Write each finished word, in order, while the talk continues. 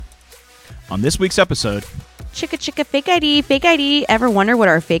On this week's episode, Chicka chicka fake ID, fake ID. Ever wonder what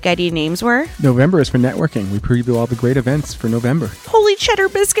our fake ID names were? November is for networking. We preview all the great events for November. Holy cheddar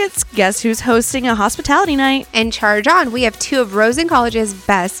biscuits. Guess who's hosting a hospitality night? And charge on. We have two of Rosen College's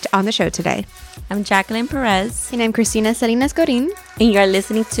best on the show today. I'm Jacqueline Perez. And I'm Cristina Salinas Gorin. And you're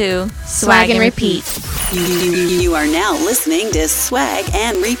listening to Swag and Repeat. You are now listening to Swag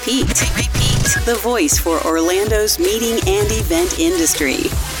and Repeat. The voice for Orlando's meeting and event industry.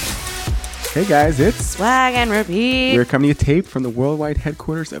 Hey guys, it's Swag and Repeat. We're coming to you tape from the worldwide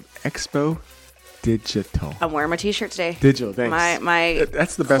headquarters of Expo Digital. I'm wearing my t-shirt today. Digital, thanks. My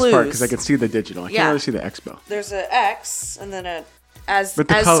That's the best part because I can see the digital. I can't really see the Expo. There's an X and then a as But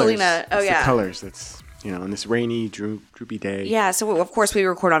the as colors, Selena. Oh it's yeah. the colors. That's on this rainy, droopy day. Yeah. So of course we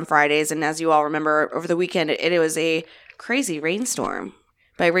record on Fridays, and as you all remember, over the weekend it was a crazy rainstorm.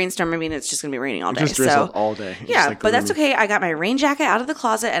 By rainstorm, I mean it's just going to be raining all day. It just drizzled all day. Yeah, but that's okay. I got my rain jacket out of the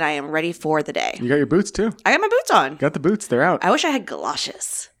closet, and I am ready for the day. You got your boots too. I got my boots on. Got the boots. They're out. I wish I had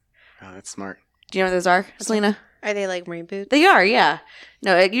galoshes. Oh, that's smart. Do you know what those are, Selena? Are they like rain boots? They are, yeah.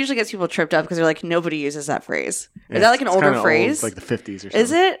 No, it usually gets people tripped up because they're like, nobody uses that phrase. Is that like an it's older kinda phrase? old, like the 50s or something.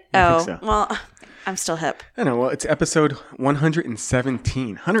 Is it? I Oh, think so. well, I'm still hip. I know. Well, it's episode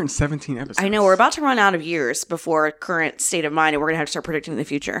 117. 117 episodes. I know. We're about to run out of years before current state of mind, and we're going to have to start predicting the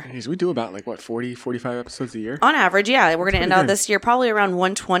future. Jeez, we do about 40, 45 episodes a year? On average, yeah. We're going to end out good. this year probably around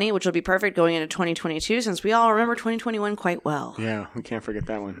 120, which will be perfect going into 2022 since we all remember 2021 quite well. Yeah, we can't forget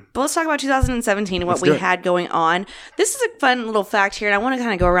that one. But let's talk about 2017 and what Let's we do it. had going on. This is a fun little fact here, and I want to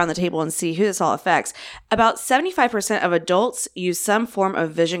kind of go around the table and see who this all affects. About 75% of adults use some form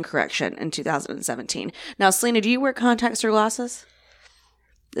of vision correction in 2017. Now, Selena, do you wear contacts or glasses?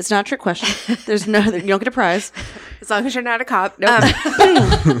 It's not a trick question. There's no, you don't get a prize. As long as you're not a cop. Nope.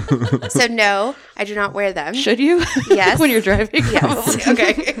 So no, I do not wear them. Should you? Yes. When you're driving? Yes.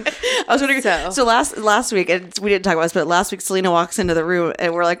 Okay. I was wondering. So- So last week, and we didn't talk about this, but last week Selena walks into the room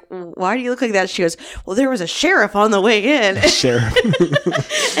and we're like, "Why do you look like that?" She goes, "Well, there was a sheriff on the way in." Sheriff.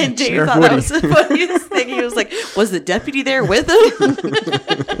 And Dave Sheriff thought Woody. that was the funniest thing. He was like, "Was the deputy there with him?"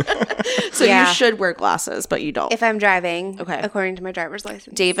 So Yeah. you should wear glasses, but you don't. If I'm driving, Okay. according to my driver's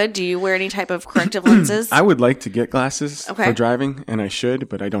license. David, do you wear any type of corrective lenses? I would like to get glasses Okay. for driving, and I should,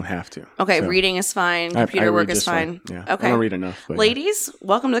 but I don't have to. Okay, So, reading is fine. I Computer work read is just fine. Yeah. Okay. I don't read enough. But Ladies,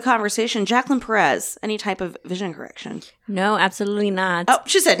 welcome to the conversation. Jacqueline Perez, any type of vision correction? No, absolutely not. Oh,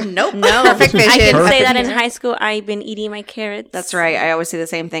 she said nope. No, Perfect vision. I can say Perfect. that in high school. I've been eating my carrots. That's right. I always say the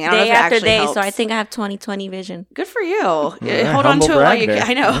same thing. I don't know Day if it after actually day, helps. so I think I have 20/20 vision. Good for you. Hold on humble to it while brag you can. there.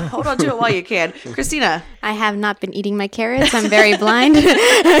 I know. Hold on to it while you can. Christina. I have not been eating my carrots. I'm very blind.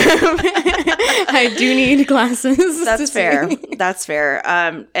 I do need glasses. to That's fair. see. That's fair.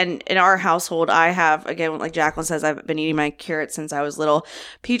 And in our household, I have, again, like Jacqueline says, I've been eating my carrots since I was little.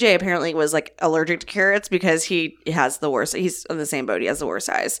 PJ apparently was like allergic to carrots because he has the worst. He's on the same boat. He has the worst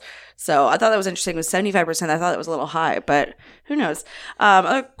eyes. So I thought that was interesting. It was 75%. I thought it was a little high, but who knows?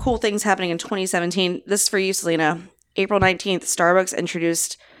 Other cool things happening in 2017. This is for you, Selena. April 19th, Starbucks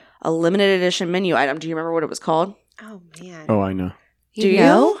introduced a limited edition menu item. Do you remember what it was called? Oh, man. Oh, I know. Do you?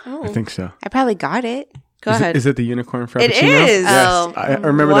 Oh. I think so. I probably got it. Go Is ahead. It, is it the unicorn frappuccino? It is. Yes. Oh. I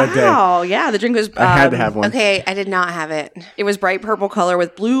remember that day. Wow. Yeah, the drink was. I had to have one. Okay, I did not have it. It was bright purple color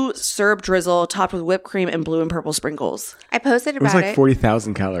with blue syrup drizzle topped with whipped cream and blue and purple sprinkles. I posted It was about like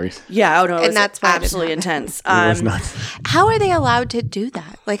 40,000 calories. Yeah, oh no, it And was that's why I didn't absolutely have it. intense. It was nuts. How are they allowed to do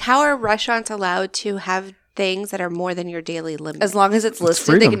that? Like, how are restaurants allowed to have things that are more than your daily limit? As long as it's listed,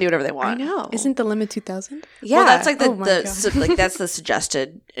 they freedom. can do whatever they I want. know. Isn't the limit 2,000? Yeah. Well, that's like Oh my God. like that's the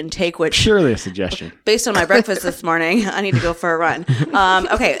suggested intake, which Surely a suggestion. based on my breakfast this morning, I need to go for a run.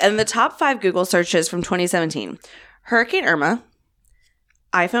 Okay, and the top 5 Google searches from 2017: Hurricane Irma,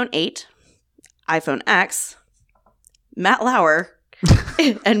 iPhone 8, iPhone X, Matt Lauer,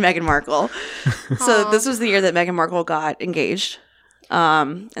 and Meghan Markle. So this was the year that Meghan Markle got engaged,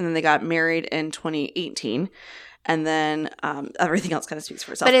 and then they got married in 2018, and then everything else kind of speaks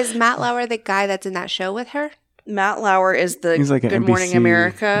for itself. But is Matt Lauer the guy that's in that show with her? Matt Lauer is the He's like an Good Morning NBC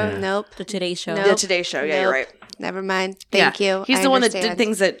America. Yeah. Nope. The Today Show. No. The Today Show. Yeah, you're Nope. right. Never mind. Thank Yeah. you. He's I the one that did understand.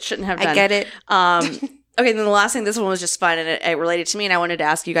 things that shouldn't have done. I get it. Okay, then the last thing, this one was just fun and it related to me, and I wanted to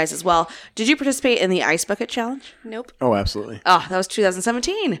ask you guys as well. Did you participate in the Ice Bucket Challenge? Nope. Oh, absolutely. Oh, that was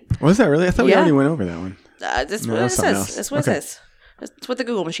 2017. Was that really? I thought we Yeah. already went over that one. This No, what that's it something says. else. That's what Okay. it says. That's what the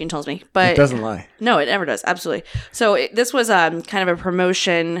Google machine tells me. But It doesn't lie. No, it never does. Absolutely. So this was kind of a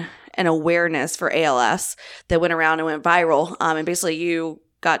promotion and awareness for ALS that went around and went viral. And basically you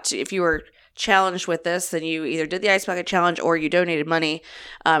got to, if you were challenged with this, then you either did the Ice Bucket Challenge or you donated money,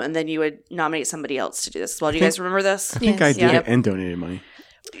 and then you would nominate somebody else to do this as well. Do you guys remember this? I think I Yes. did Yep. it and donated money.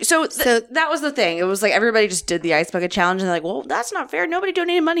 So that was the thing. It was like everybody just did the ice bucket challenge, and they're like, "Well, that's not fair. Nobody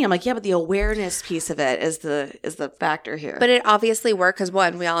donated money." I'm like, "Yeah, but the awareness piece of it is the factor here." But it obviously worked because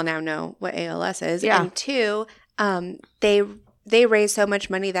one, we all now know what ALS is, Yeah. and two, they raised so much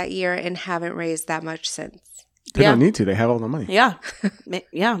money that year and haven't raised that much since. They Yeah. don't need to. They have all the money. yeah,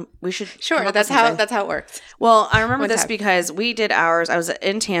 yeah, we should come Sure, up with that's something. how it works. Well, I remember One this time. because we did ours. I was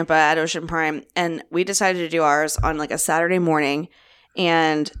in Tampa at Ocean Prime, and we decided to do ours on like a Saturday morning,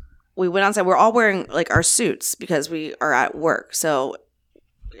 and we went outside. We're all wearing like our suits because we are at work. So,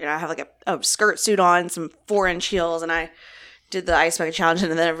 I have like a skirt suit on, some 4-inch heels, and I did the ice bucket challenge, and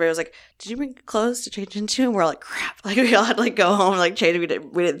then everybody was like, "Did you bring clothes to change into?" And we're like, "Crap!" Like we all had to like go home and like change. We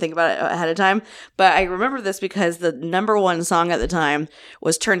didn't think about it ahead of time. But I remember this because the number one song at the time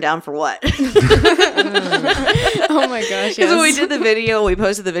was "Turn Down for What." Oh my gosh. Because when we Yes. did the video, we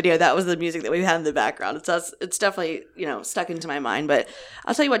posted the video. That was the music that we had in the background. It's definitely stuck into my mind. But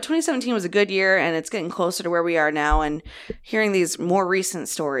I'll tell you what, 2017 was a good year, and it's getting closer to where we are now. And hearing these more recent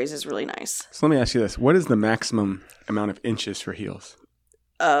stories is really nice. So let me ask you this: what is the maximum amount of inches for heels?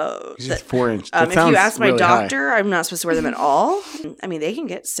 It's just 4 inches. If you ask my doctor, I'm not supposed to wear them at all. I mean, they can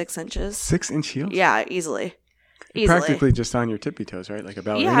get 6 inches. 6-inch heels. Yeah, easily. Practically just on your tippy toes, right? Like a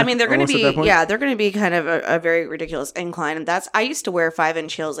ballerina. Yeah, I mean they're going to almost at that be point? they're going to be kind of a very ridiculous incline. And I used to wear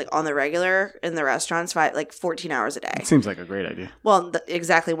 5-inch heels like on the regular in the restaurants, 14 hours a day. It seems like a great idea. Well,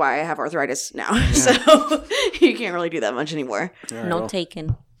 exactly why I have arthritis now. So you can't really do that much anymore. All right, No well,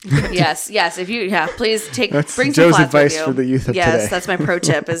 taken. Yes. If you please That's bring some Joe's flats with advice you. for the youth of yes, today. that's my pro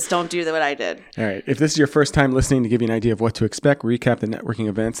tip: is don't do what I did. All right. If this is your first time listening, to give you an idea of what to expect, recap the networking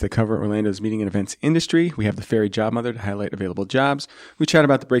events that cover Orlando's meeting and events industry. We have the Fairy Job Mother to highlight available jobs. We chat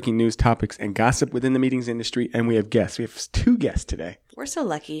about the breaking news, topics, and gossip within the meetings industry. And we have guests. We have 2 guests today. We're so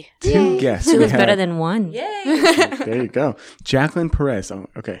lucky. 2 guests. Two We is better have- than one. There you go. Jacqueline Perez. Oh,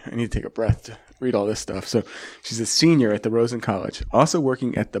 okay. I need to take a breath to read all this stuff. So she's a senior at the Rosen College, also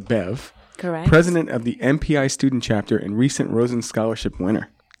working at the Bev, Correct. president of the MPI student chapter, and recent Rosen Scholarship winner.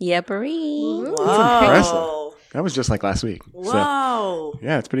 Yeppery. Impressive. That was just like last week. So, Whoa.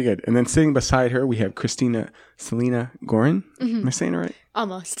 yeah, it's pretty good. And then sitting beside her, we have Christina Selena Gorin. Am I saying it right?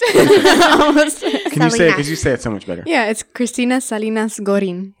 Almost. Almost. Can you say it? Because you say it so much better. Yeah, it's Cristina Salinas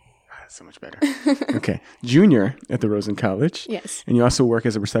Gorin. That's so much better. Okay. Junior at the Rosen College. Yes. And you also work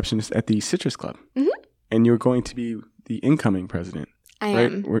as a receptionist at the Citrus Club. Mm-hmm. And you're going to be the incoming president. I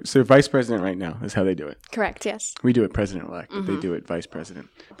Right? am. So vice president right now is how they do it. Correct, yes. We do it president-elect, but they do it vice president.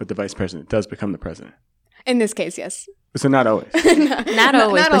 But the vice president does become the president. In this case, yes. So not always. Not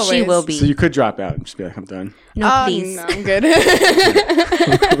always, not but she always. will be. So you could drop out and just be like, I'm done. No, please. No, I'm good.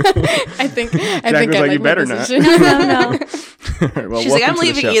 I think Jack I was like, my you better not. position. No. All right, well, She's like, welcome I'm to the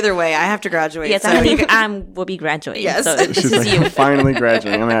leaving show. either way. I have to graduate. Yes, so- I think I will be graduating. Yes. So this She's is like, you. I'm finally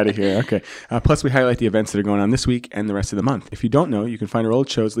graduating. I'm out of here. Okay. Plus, we highlight the events that are going on this week and the rest of the month. If you don't know, you can find our old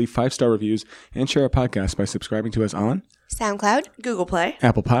shows, leave 5-star reviews, and share our podcast by subscribing to us on SoundCloud, Google Play,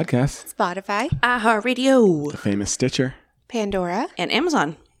 Apple Podcasts, Spotify, iHeartRadio, the famous Stitcher. Pandora. and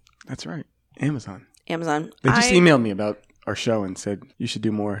Amazon. That's right. Amazon. Amazon. They just emailed me about our show and said you should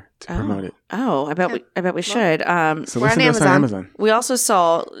do more to promote it. Oh, I bet we should. So We're listen on to us on Amazon. We also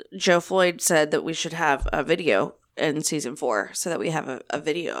saw Joe Floyd said that we should have a video in season 4 so that we have a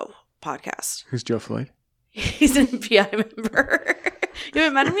video podcast. Who's Joe Floyd? He's an PI member. You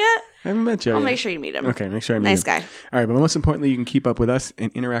haven't met him yet? I haven't met Joe I'll yet. make sure you meet him. Okay, make sure I meet Nice him. guy. All right, but most importantly, you can keep up with us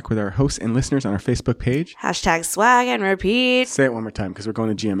and interact with our hosts and listeners on our Facebook page. Hashtag swag and repeat. Say it one more time because we're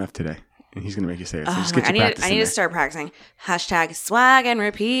going to GMF today, and he's going to make you say it. So Oh just my- get your practice I in need there. to start practicing. Hashtag swag and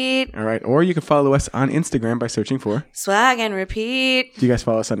repeat. All right, or you can follow us on Instagram by searching for. Swag and repeat. Do you guys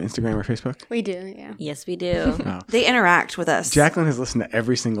follow us on Instagram or Facebook? We do, yeah. Yes, we do. They interact with us. Jacqueline has listened to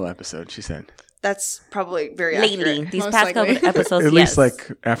every single episode, she said. That's probably very Lately, accurate. these Most past likely. couple episodes, At yes. least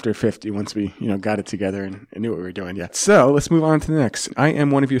like after 50, once we got it together and knew what we were doing. Yeah. So let's move on to the next. I am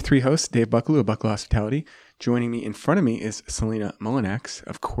one of your 3 hosts, Dave Bucklew of Bucklew Hospitality. Joining me in front of me is Selena Mullinax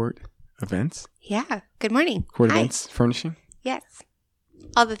of Court Events. Yeah. Good morning. Court Hi. Events Furnishing. Yes.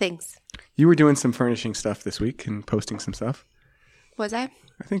 All the things. You were doing some furnishing stuff this week and posting some stuff. Was I?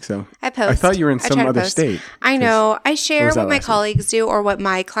 I think so. I post. I thought you were in I some try to other post. state. I know. I share was that what my last week? colleagues do or what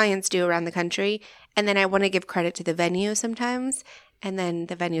my clients do around the country. And then I want to give credit to the venue sometimes. And then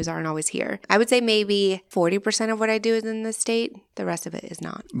the venues aren't always here. I would say maybe 40% of what I do is in the state. The rest of it is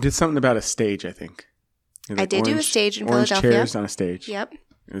not. You did something about a stage, I think. You had, I did do a stage in orange Philadelphia. chairs on a stage. Yep.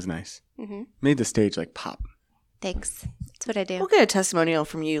 It was nice. Mm-hmm. Made the stage like pop. Thanks. That's what I do. We'll get a testimonial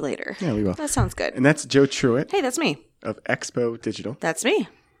from you later. Yeah, we will. That sounds good. And that's Joe Truitt Hey, that's me. of Expo Digital. That's me.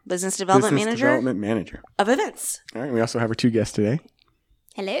 Business development Business manager Development Manager. of events. All right. We also have our 2 guests today.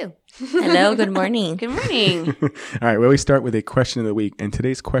 Hello. Hello, good morning. Good morning. All right, well, we start with a question of the week. And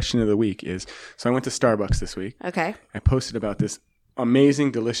today's question of the week is, so I went to Starbucks this week. Okay. I posted about this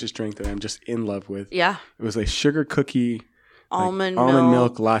amazing, delicious drink that I'm just in love with. Yeah. It was a sugar cookie Almond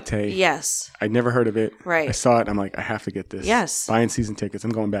milk latte. Yes. I'd never heard of it. Right. I saw it. I'm like, I have to get this. Yes. Buying season tickets.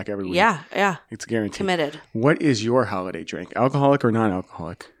 I'm going back every week. Yeah. Yeah. It's guaranteed. Committed. What is your holiday drink? Alcoholic or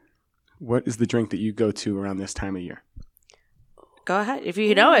non-alcoholic? What is the drink that you go to around this time of year? Go ahead. If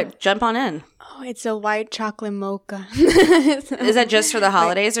you know it, jump on in. Oh, it's a white chocolate mocha. Is that just for the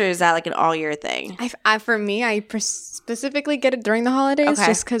holidays or is that like an all year thing? For me, I specifically get it during the holidays Okay.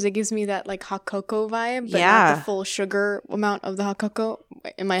 just because it gives me that like hot cocoa vibe, but Yeah. not the full sugar amount of the hot cocoa.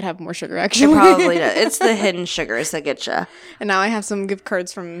 It might have more sugar It actually. probably does. It's the hidden sugars that get you. And now I have some gift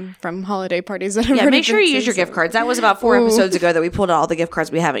cards from holiday parties that I've Yeah, already make sure been you use to, your so- gift cards. That was about 4 Ooh. episodes ago that we pulled out all the gift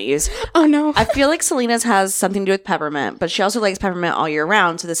cards we haven't used. Oh no. I feel like Selena's has something to do with peppermint, but she also likes peppermint all year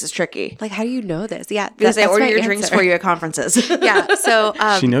round, so this is tricky. Like, how do you know this? Yeah, Because they that's order my your drinks answer. for you at conferences. Yeah. So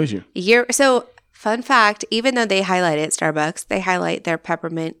She knows you. fun fact, even though they highlight it at Starbucks, they highlight their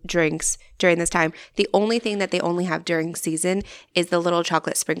peppermint drinks during this time. The only thing that they only have during season is the little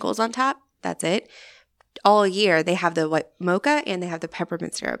chocolate sprinkles on top. That's it. All year, they have the white mocha and they have the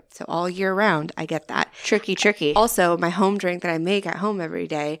peppermint syrup. So all year round, I get that. Tricky. Also, my home drink that I make at home every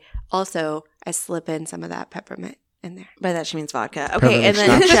day, also, I slip in some of that peppermint in there. By that she means vodka. Okay, and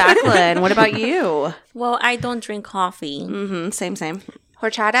Peppermint then schnapps. Jacqueline, what about you? Well, I don't drink coffee Mm-hmm. Same.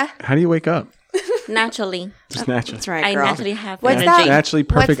 Horchata? How do you wake up? naturally. Just naturally. That's right, I girl. naturally have What's energy. that? Naturally,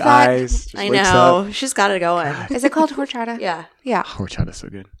 perfect What's that? eyes. Just I wakes know. up. She's got it going. Is it called horchata? Yeah. Yeah. Horchata's so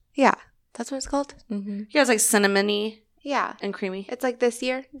good. Yeah. That's what it's called? Mm-hmm. Yeah, it's like cinnamony Yeah. and creamy. It's like this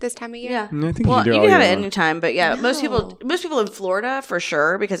time of year? Yeah. I think Well, you can do it you all can have year it long. anytime, but yeah, most No. people in Florida for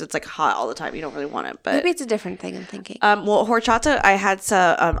sure because it's like hot all the time. You don't really want it, but Maybe it's a different thing I'm thinking. well, horchata, I had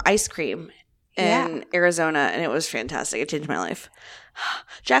some ice cream in Yeah. Arizona, and it was fantastic. It changed my life.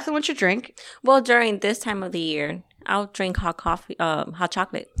 Jacqueline, what's your drink? Well, during this time of the year, I'll drink hot coffee, hot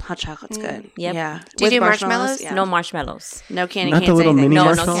chocolate. Hot chocolate's good. Yep. Yeah. Do you With do marshmallows? Yeah. No marshmallows, No candy Not canes. the little anything. mini No,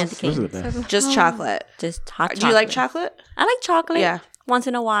 no marshmallows? candy Those are the canes. best. Just chocolate. just hot chocolate. Do you like chocolate? I like chocolate. Yeah. Once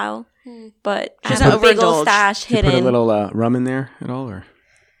in a while, but I She's have not a big old overindulged. stash Do you hidden. put a little rum in there at all? Or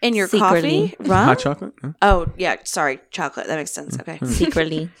In your Secretly. coffee? Rum? hot chocolate? No? Oh, yeah. Sorry. Chocolate. That makes sense. Okay.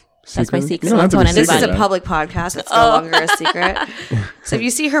 secretly. That's my Secretly? secret. You don't have to Don't be tell This is anybody. a public podcast. It's no longer a secret. So if you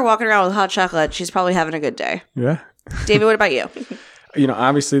see her walking around with hot chocolate, she's probably having a good day. Yeah. David, what about you? You know,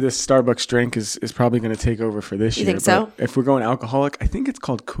 obviously this Starbucks drink is probably going to take over for this You year. think so? but if we're going alcoholic, I think it's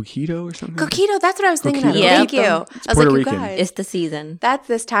called Coquito or something. Coquito, that's what I was thinking of. Coquito. Yeah. Thank you. I was Puerto like, Rican. you guys. It's the season. That's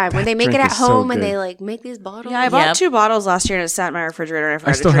this time when they make it drink at is so home and good. they like make these bottles. Yeah, I bought Yep. 2 bottles last year and it sat in my refrigerator and I forgot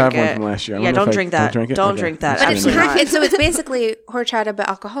I still to have drink one it. from last year. I Yeah, wonder don't if I- drink that. don't drink it? Don't Okay. drink that. But But it's Absolutely not. so it's basically horchata but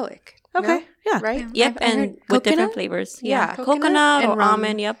alcoholic. Okay, No? yeah. Right? Yep, I heard and with coconut? different flavors. Yeah. Coconut, Coconut or and rum.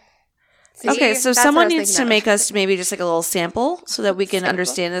 almond. Yep. Okay, See? so That's what I someone was needs to thinking of. make us maybe just like a little sample so that we can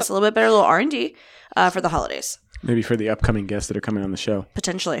understand this a little bit better, a little R&D for the holidays, Maybe for the upcoming guests that are coming on the show.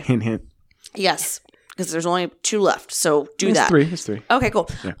 potentially. Hint, hint. Yes, because there's only 2 left, so do It's that. 3. It's 3. Okay, cool.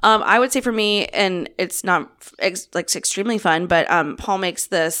 Yeah. I would say for me, and it's not like extremely fun, but Paul makes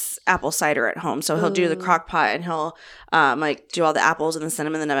this apple cider at home. So he'll do the crock pot and he'll like do all the apples and the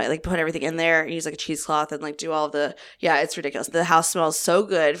cinnamon and then like put everything in there and use like a cheesecloth and like do all the it's ridiculous. The house smells so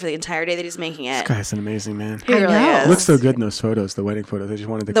good for the entire day that he's making it. This guy's an amazing man. He really know. is. It looks so good in those photos, the wedding photos. I just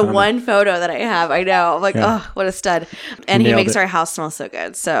wanted to The comment. one photo that I have, I know. I'm like, Yeah. oh, what a stud. And he nailed makes it. our house smell so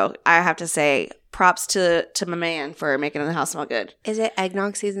good. So I have to say props to my man for making the house smell good. Is it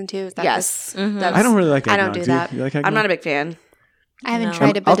eggnog season 2? Is that Yes. Mm-hmm. That's- I don't really like I eggnog. don't do that. You like eggnog? I'm not a big fan. I haven't No.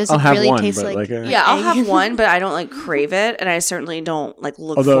 tried it, but does I'll it have really one, taste but like? Yeah, I'll have egg? one, but I don't like crave it, and I certainly don't like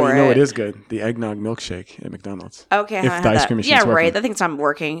look Although, for you know it. it is good. The eggnog milkshake at McDonald's. Okay, I If haven't the had ice that. cream machine's Yeah, right. working. That thing's not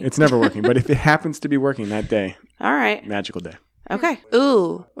working. It's never working. But if it happens to be working that day, All right. magical day. Okay.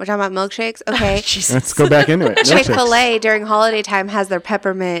 Ooh, we're talking about milkshakes? Okay. Jesus. Let's go back into it. Chick-fil-A during holiday time has their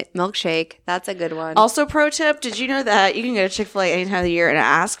peppermint milkshake. That's a good one. Also, pro tip: did you know that you can go to Chick-fil-A any time of the year and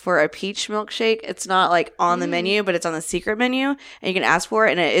ask for a peach milkshake? It's not like on the menu, but it's on the secret menu, and you can ask for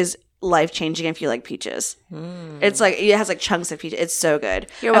it, and it is life changing if you like peaches. It's like it has like chunks of peach. It's so good.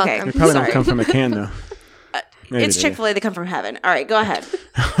 You're okay. welcome. They probably Sorry. don't come from a can, though. Maybe It's they do. Chick-fil-A. They come from heaven. All right, go ahead.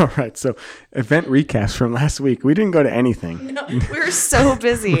 All right. So, event recaps from last week. We didn't go to anything. We were so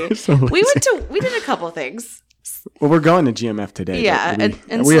busy. so we lazy. did a couple things. Well, we're going to GMF today. Yeah, but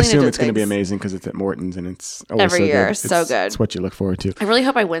and we Selena assume did it's going to be things. amazing because it's at Morton's and it's always Every so year, good. so good. It's what you look forward to. I really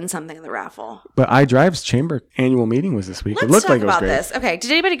hope I win something in the raffle. But iDrive's chamber annual meeting was this week. Let's it looked talk like it was about great. this. Okay,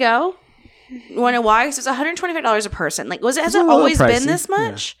 did anybody go? Want to know why? 'Cause it's $125 a person. Like, has It's it a little always been pricey, this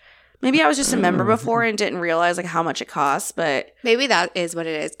much? Maybe I was just a member before and didn't realize like how much it costs. But Maybe that is what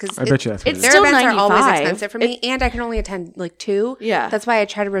it is. Because I bet you that's what it is. their still events are always $95. expensive for me, and I can only attend like 2. Yeah. That's why I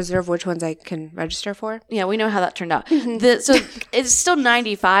try to reserve which ones I can register for. yeah, we know how that turned out. So it's still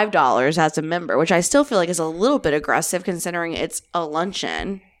 $95 as a member, which I still feel like is a little bit aggressive considering it's a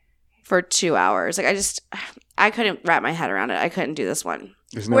luncheon for 2 hours. Like I couldn't wrap my head around it. I couldn't do this one.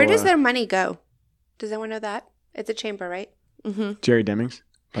 There's no, Where does their money go? Does anyone know that? It's a chamber, right? Jerry Demings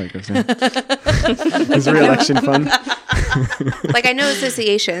probably goes there. His re-election fund. Like I know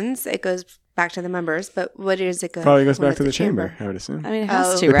associations, it goes back to the members, but what does it go? Probably goes when back it's to a the chamber, I would assume. I mean, it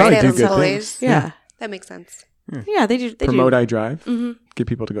has to, They right? probably They do have good employees. things. Yeah. That makes sense. Yeah, they do. They Promote do. iDrive. Get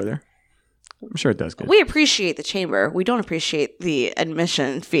people to go there. I'm sure it does good. We appreciate the chamber. We don't appreciate the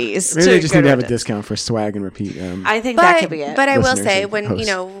admission fees. Maybe they just need to have a it. discount for swag and repeat. I think that But, could be it. but I will Listeners say and when,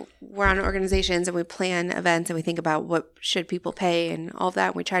 hosts. we're on organizations and we plan events and we think about what should people pay and all of that,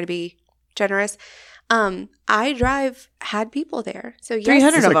 and we try to be generous. iDrive had people there. So yes,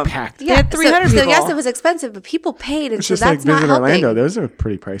 300 It's of like them. packed. They had 300 so people. yes, it was expensive, but people paid, and It's so just like that's not Visit helping. Orlando. Those are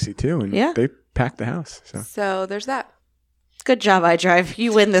pretty pricey too. And Yeah. they packed the house. So So there's that. Good job, iDrive.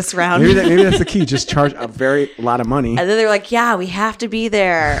 You win this round. maybe that's the key. Just charge a very lot of money. And then they're like, "Yeah, we have to be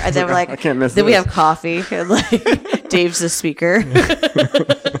there." And then we're like, I can't miss Then we this. have coffee. And like, Dave's the speaker.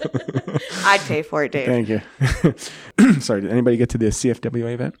 I'd pay for it, Dave. Thank you. Sorry, did anybody get to the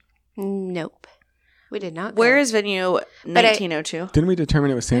CFWA event? Nope, we did not. Where go. is venue 1902? Didn't we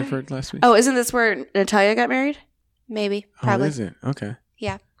determine it was Sanford last week? Oh, isn't this where Natalia got married? Maybe Oh, probably is it? Okay.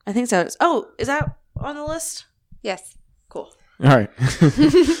 yeah I think so. Oh, is that on the list? yes. Cool. All right.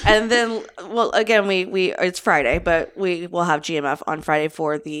 And then, well, again, we it's Friday, but we will have GMF on Friday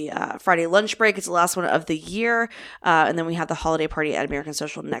for the Friday lunch break. It's the last one of the year, and then we have the holiday party at American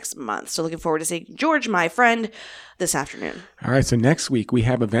Social next month. So looking forward to seeing George, my friend, this afternoon. All right. So next week we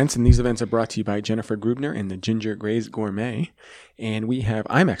have events, and these events are brought to you by Jennifer Grubner and the Ginger Grays Gourmet. And we have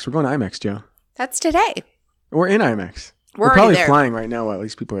IMAX. We're going to IMAX, Joe. That's today. We're in IMAX. We're We're already probably there. flying right now while at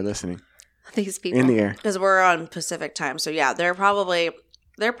least people are listening These people in the air. Because we're on Pacific time. So yeah, they're probably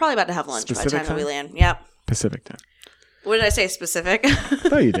about to have lunch by the Pacific time that we time? land. Yep. Pacific time. What did I say? Specific?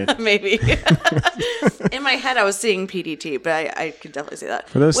 Oh, you did. Maybe. In my head, I was seeing PDT, but I could definitely say that.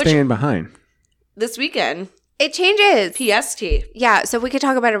 For those Which, staying behind. this weekend, it changes. PST. Yeah, so we could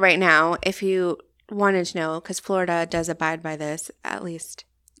talk about it right now if you wanted to know, because Florida does abide by this at least.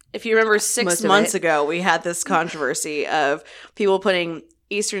 If you remember Most 6 of months it. ago, we had this controversy of people putting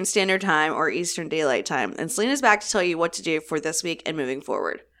Eastern Standard Time or Eastern Daylight Time. And Selena's back to tell you what to do for this week and moving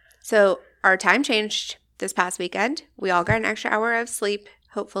forward. So our time changed this past weekend. We all got an extra hour of sleep,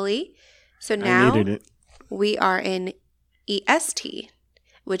 hopefully. So I now needed it. we are in EST,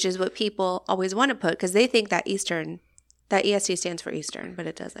 which is what people always want to put because they think that EST stands for Eastern, but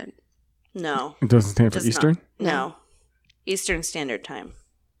it doesn't. No. It doesn't stand for Does not. Eastern? No. Eastern Standard Time.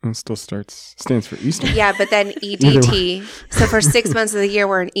 It still stands for Eastern. Yeah, but then Either EDT. So for 6 months of the year,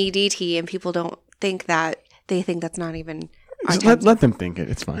 we're in EDT, and people don't think that. They think that's not even our Just time. let them think it.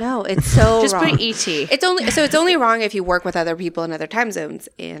 It's fine. No, it's so Just wrong. put ET. It's only wrong if you work with other people in other time zones,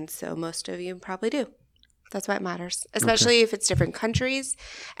 and so most of you probably do. That's why it matters, especially if it's different countries.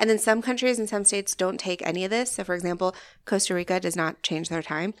 And then some countries and some states don't take any of this. So, for example, Costa Rica does not change their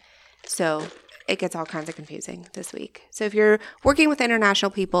time, so it gets all kinds of confusing this week. So, if you're working with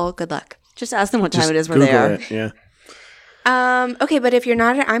international people, good luck. Just ask them what time Just it is where they Google are. it. Yeah. Okay, but if you're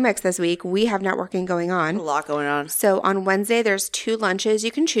not at IMAX this week, we have networking going A on. lot going on. So on Wednesday, there's 2 lunches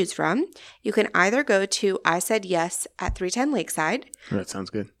you can choose from. You can either go to I Said Yes at 310 Lakeside, That sounds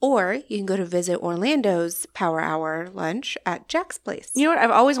good. or you can go to Visit Orlando's Power Hour lunch at Jack's Place. You know what?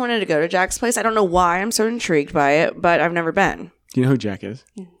 I've always wanted to go to Jack's Place. I don't know why I'm so intrigued by it, but I've never been. Do you know who Jack is?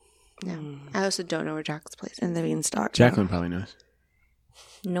 No, I also don't know where Jack's Place is. In the Beanstalk. Jacqueline probably knows.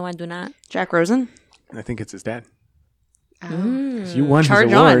 No, I do not. Jack Rosen. I think it's his dad. Oh. You won Charge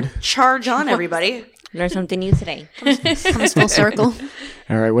his award. on. Charge on, everybody. Learn something new today. Comes full circle.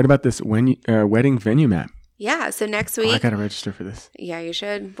 All right. What about this wedding venue map? Yeah, so next Oh, I week, got to register for this. yeah, you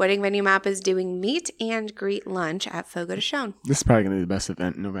should. Wedding Venue Map is doing meet and greet lunch at Fogo de Chão. This is probably going to be the best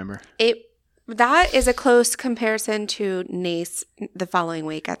event in November. That is a close comparison to NACE the following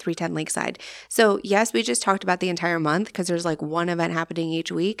week at 310 Lakeside. So, yes, we just talked about the entire month because there's like one event happening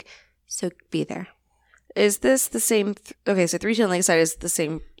each week. So, be there. Is this the same? Okay, so 310 Lakeside is the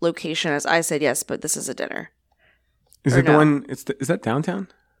same location as I Said Yes, but this is a dinner. Is Or it the no? one? Is that downtown?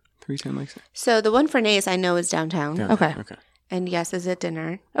 310 Lakeside? So, the one for NACE I know is downtown. Downtown. Okay. Okay. And yes, is it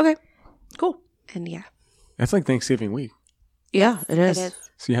dinner? Okay, cool. And yeah. That's like Thanksgiving week. Yeah, it is. It is.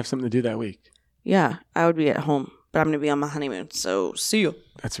 So you have something to do that week. Yeah, I would be at home, but I'm going to be on my honeymoon. So see you.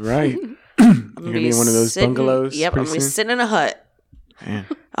 That's right. I'm You're gonna be in one of those bungalows. Yep, I'm pretty going to be soon? sitting in a hut, Man.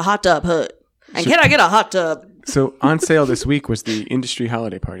 a hot tub hut. And can I get a hot tub? So on sale this week was the industry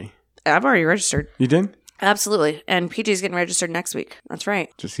holiday party. I've already registered. You did? Absolutely. And PJ's getting registered next week. That's right.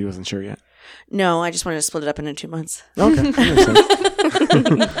 Just he wasn't sure yet. No, I just wanted to split it up into 2 months. Okay, that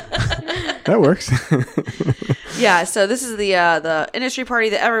makes sense. That works. Yeah, so this is the industry party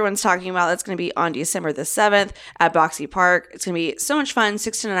that everyone's talking about. That's going to be on December the 7th at Boxy Park. It's going to be so much fun,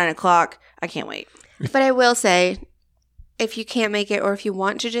 6 to 9 o'clock. I can't wait. But I will say, if you can't make it or if you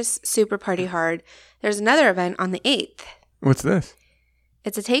want to just super party hard, there's another event on the 8th. What's this?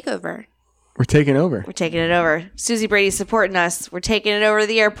 It's a takeover. We're taking over. We're taking it over. Susie Brady's supporting us. We're taking it over to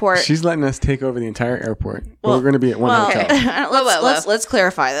the airport. She's letting us take over the entire airport. But we're going to be at one hotel. Let's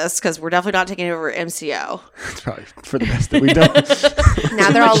clarify this because we're definitely not taking over MCO. It's probably for the best that we don't.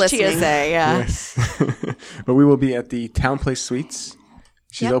 Now they're all Much listening. TSA, yeah. Yes. But we will be at the Town Place Suites.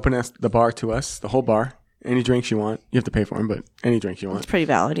 She's Yep. opening the bar to us, the whole bar. Any drinks you want. You have to pay for them, but any drink you want. It's pretty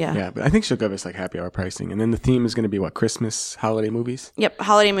valid, yeah. Yeah, but I think she'll give us like happy hour pricing. And then the theme is going to be what? Christmas, holiday movies? Yep,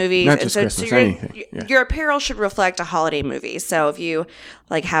 holiday movies. Not And just so Christmas, your, anything. Yeah. your apparel should reflect a holiday movie. So if you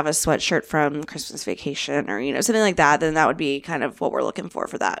like have a sweatshirt from Christmas Vacation or something like that, then that would be kind of what we're looking for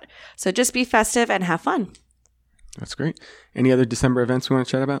that. So just be festive and have fun. That's great. Any other December events we want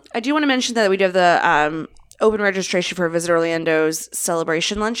to chat about? I do want to mention that we do have the open registration for Visit Orlando's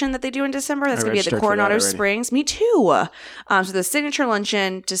celebration luncheon that they do in December. That's I going to be at the registered for that Coronado already. Springs. Me too. So the signature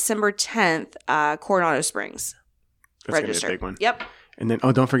luncheon, December 10th, Coronado Springs. That's going to Register. be a big one. Yep. And then,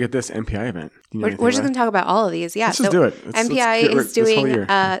 don't forget this MPI event. Do you know anything We're just about going to talk about all of these. Yeah. Let's just do it. Let's MPI get rid- is this whole doing year.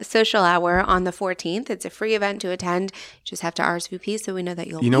 a social hour on the 14th. It's a free event to attend. You just have to RSVP so we know that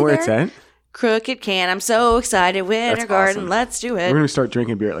you'll You know be where there. it's at? Crooked Can. I'm so excited. Winter That's Garden. awesome. Let's do We're it. going to start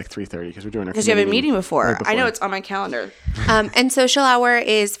drinking beer at like 3:30 because we're doing our Because you have a committee meeting before. right I know it's on my calendar. And social hour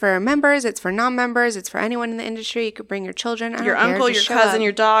is for members. It's for non-members. It's for anyone in the industry. You could bring your children. I Your don't care, uncle, your just show cousin, up.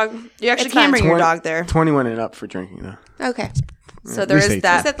 your dog. You actually It's can fine. bring your dog there. 21 and up for drinking, though. Okay. So there least is 18.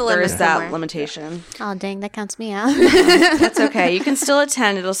 that. Set the There limit is that somewhere. limitation. Oh, dang, that counts me out. That's okay. You can still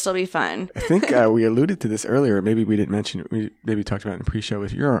attend. It'll still be fun. I think we alluded to this earlier. Maybe we didn't mention it. We maybe talked about it in the pre-show.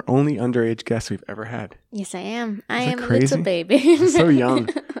 Is you're our only underage guest we've ever had. Yes, I am. I that am a crazy? little baby. So young.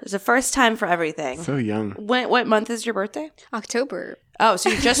 There's a first time for everything. So young. What month is your birthday? October. Oh, so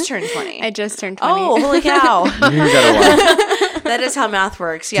you just turned 20. I just turned 20. Oh, holy cow. You got a while. That is how math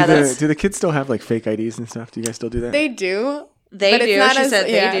works. Yeah, Do the kids still have like fake IDs and stuff? Do you guys still do that? They do. they but it's do. not She as- said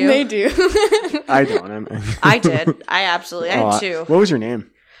yeah, they do. They do. I don't. I did. I absolutely. I Aw. had two. What was your name?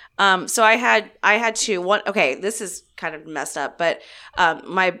 So I had two. One. Okay, this is kind of messed up, but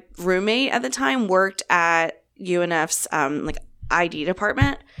my roommate at the time worked at UNF's like ID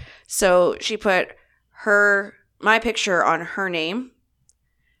department. So she put my picture on her name,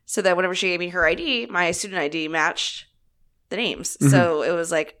 so that whenever she gave me her ID, my student ID matched the names. So it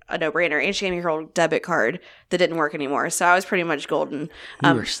was like a no-brainer. And she gave me her old debit card that didn't work anymore. So I was pretty much golden.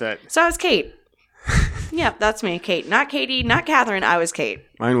 You were set. So I was Kate. Yeah, that's me, Kate. Not Katie, not Catherine. I was Kate.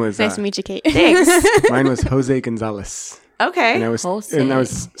 Mine was Nice to meet you, Kate. Thanks. mine was Jose Gonzalez. Okay. And I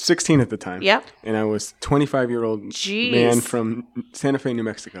was 16 at the time. Yep. And I was 25-year-old Jeez. man from Santa Fe, New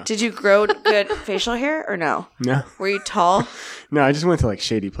Mexico. Did you grow good facial hair or no? No. Were you tall? No, I just went to like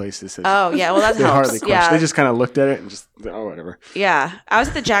shady places. So Oh, yeah. Well, that they hardly helps. questioned. Yeah. They just kind of looked at it and just, oh, whatever. Yeah. I was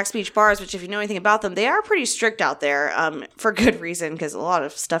at the Jack's Beach bars, which if you know anything about them, they are pretty strict out there for good reason because a lot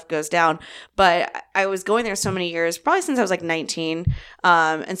of stuff goes down. But I was going there so many years, probably since I was like 19.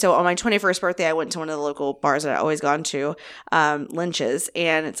 And so on my 21st birthday, I went to one of the local bars that I always gone to, Lynch's,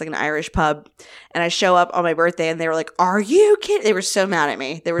 and it's like an Irish pub. And I show up on my birthday and they were like, "Are you kidding?" They were so mad at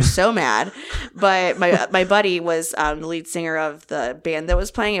me. They were so mad. But my buddy was the lead singer of the band that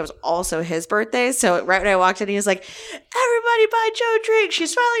was playing. It was also his birthday. So right when I walked in, he was like, "Everybody buy Joe a drink.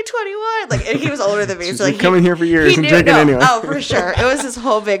 She's finally 21." Like, and he was older than me. She's So like been coming here for years and drinking anyway. Oh, for sure. It was this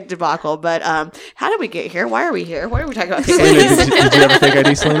whole big debacle. But how did we get here? Why are we here? Why are we talking about Selena, this? did you have a fake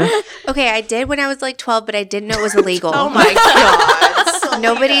ID, Selena? Okay, I did when I was like 12, but I didn't know it was illegal. Oh my God. Selena.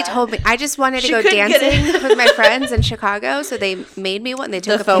 Nobody told me. I just wanted to She go couldn't get dancing with my friends in Chicago, so they made me one. They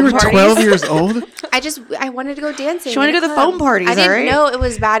took The a foam You few were parties. 12 years old? I wanted to go dancing. She wanted in to a go to the club. foam parties, I didn't alright? know it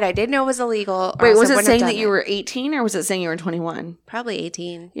was bad. I didn't know it was illegal. or Wait, else was I it wouldn't saying have that done you it. were 18 or was it saying you were 21? Probably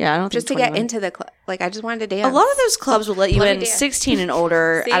 18? Yeah, I don't think Just to get 21. into the club. Like, I just wanted to dance. A lot of those clubs will let you Let me in dance. 16 and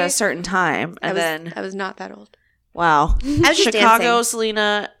older See? at a certain time. And then, I was not that old. wow. I was just Chicago, dancing.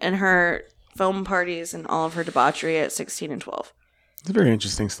 Selena, and her foam parties and all of her debauchery at 16 and 12. It's very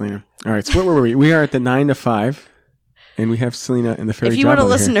interesting, Selena. All right, so where were we? We are at the 9 to 5 And we have Selena in the fairy If you job want to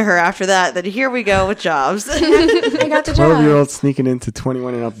mother listen here. to her after that, then here we go with jobs. I got the job. 12-year-old sneaking into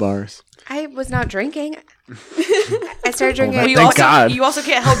 21 and up bars. I was not drinking. I started drinking. Well, you Thank also, God. You also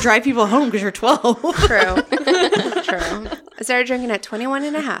can't help drive people home because you're 12. True. I started drinking at 21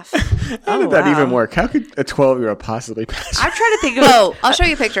 and a half. How did that even work? How could a 12-year-old possibly pass? I'm trying to think of. Oh, I'll show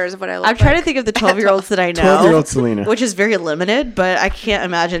you pictures of what I look I'm like. trying to think of the 12-year-olds that I know. 12-year-old Selena. Which is very limited, but I can't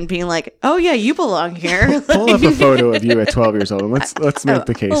imagine being like, oh, yeah, you belong here. Pull up a photo of you at 12 years old and let's make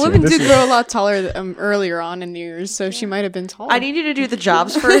the case Well, here. women This do is- grow a lot taller earlier on in years, so she might have been taller. I need you to do the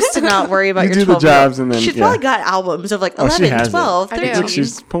jobs first and not worry about You your do the 12 jobs and then, She's yeah. probably got albums of like Oh, she 11, has it. 12, I do. 13. Look,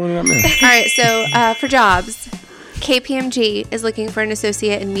 she's pulling it up now. All right, so for jobs, KPMG is looking for an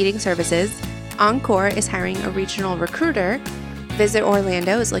associate in meeting services. Encore is hiring a regional recruiter. Visit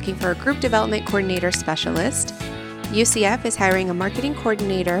Orlando is looking for a group development coordinator specialist. UCF is hiring a marketing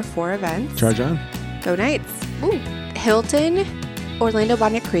coordinator for events. Charge on. Go Knights. Hilton, Orlando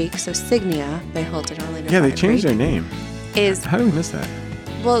Bonnet Creek, so Signia by Hilton Orlando Yeah, they Bonnet changed their Creek, name. is, How did we miss that?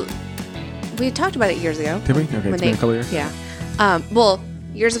 well, we talked about it years ago. Did we? Okay, When it's been a couple years. Yeah. Well,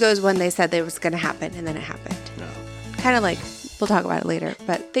 years ago is when they said it was going to happen, and then it happened. Kind of like, we'll talk about it later,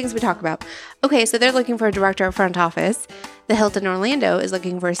 but things we talk about. Okay, so they're looking for a director of front office. The Hilton Orlando is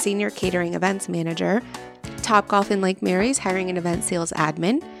looking for a senior catering events manager. Topgolf in Lake Mary's hiring an event sales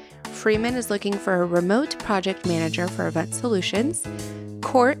admin. Freeman is looking for a remote project manager for event solutions.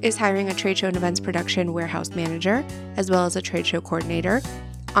 Court is hiring a trade show and events production warehouse manager, as well as a trade show coordinator.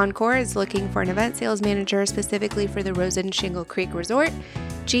 Encore is looking for an event sales manager specifically for the Rosen Shingle Creek Resort.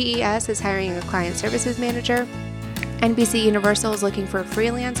 GES is hiring a client services manager. NBC Universal is looking for a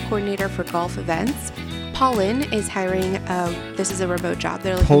freelance coordinator for golf events. Pollen is hiring this is a remote job.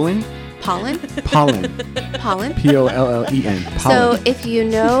 They're looking Poland? Pollen? Pollen. Pollen. Pollen. So Pollen. if you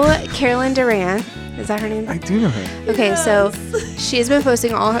know Carolyn Durant, is that her name? I do know her. Okay, so she's been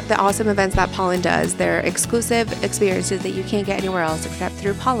posting all the awesome events that Pollen does. They're exclusive experiences that you can't get anywhere else except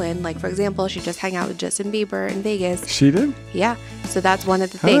through Pollen. Like, for example, she just hung out with Justin Bieber in Vegas. She did? Yeah, so that's one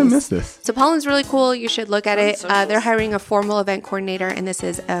of the How did I things. miss this? So Pollen's really cool. You should look at it. They're hiring a formal event coordinator, and this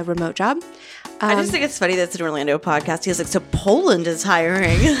is a remote job. I just think it's funny that it's an Orlando podcast. He's like, so Poland is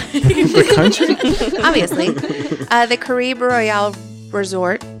hiring. The country? Obviously. The Caribe Royale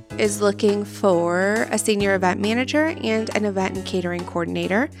Resort is looking for a senior event manager and an event and catering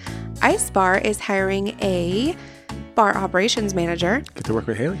coordinator. Ice Bar is hiring a bar operations manager. Get to work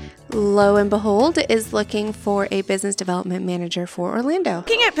with Haley. Lo and Behold is looking for a business development manager for Orlando.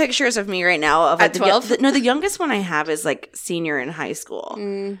 Looking at pictures of me right now of like At 12? the youngest one I have is like senior in high school.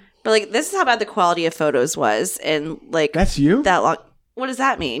 But like this is how bad the quality of photos was, and like That's you? that long. What does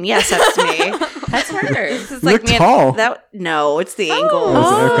that mean? Yes, that's me. That's her. This is You look tall. No, it's the angle.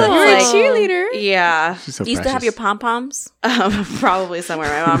 Oh, okay. You're a Like, cheerleader. Yeah, She's so Do you still have your precious. pom poms? probably somewhere.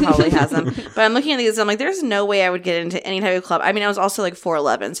 My mom probably has them. But I'm looking at these. I'm like, there's no way I would get into any type of club. I mean, I was also like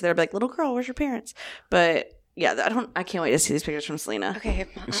 4'11", so they'd be like, "Little girl, where's your parents?" But yeah, I can't wait to see these pictures from Selena. Okay,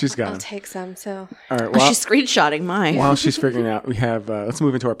 She's got I'll them. take some. So All right. Oh, Well, she's screenshotting mine. while she's figuring it out, we have, let's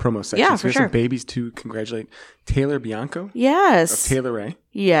move into our promo section. Yeah, so for we have sure. some babies to congratulate. Taylor Bianco of Yes. Taylor Ray.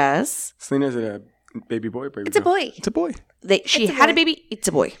 Yes. Selena's a baby boy. Baby it's a girl? boy. It's a boy. She It's a had a boy. baby. It's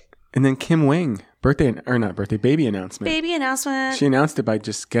a boy. And then Kim Wing, baby announcement. Baby announcement. She announced it by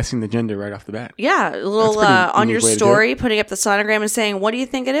just guessing the gender right off the bat. Yeah, a little pretty on your unique way to do story, putting up the sonogram and saying, "What do you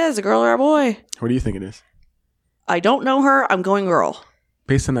think it is, a girl or a boy?" What do you think it is? I don't know her. I'm going girl.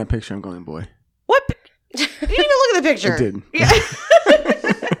 Based on that picture, I'm going boy. What? You didn't even look at the picture. I did. Yeah.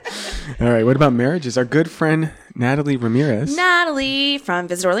 All right. What about marriages? Our good friend Natalie Ramirez. Natalie from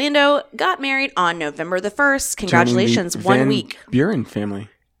Visit Orlando got married on November the 1st. Congratulations, joining the 1 Van week. Buren family.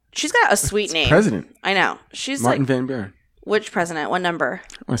 She's got a sweet name. President I know. She's Martin like, Van Buren. which president? What number?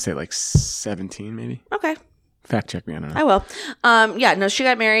 I want to say like 17, maybe. Okay. Fact check me. I don't know. I will. Yeah, no, she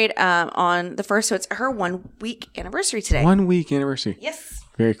got married on the 1st, so it's her 1 week anniversary today. 1 week anniversary. Yes.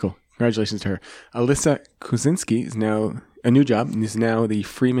 Very cool. Congratulations to her. Alyssa Kuzinski is now a new job and is now the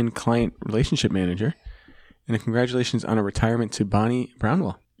Freeman Client Relationship Manager. And a congratulations on a retirement to Bonnie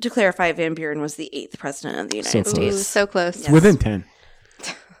Brownwell. To clarify, Van Buren was the 8th president of the United So close. Ooh, States. so close. It's within 10.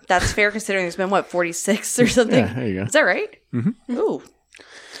 That's fair considering there's been, 46 or something? Yeah, there you go. Is that right? Mm-hmm. Ooh.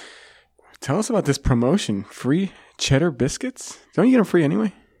 Tell us about this promotion. Free cheddar biscuits? Don't you get them free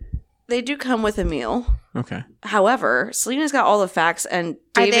anyway? They do come with a meal. Okay. However, Selena's got all the facts, and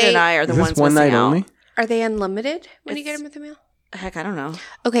Are David they- and I are the Is ones this one missing night out. only? Are they unlimited when you get It's- them with the meal? Heck, I don't know.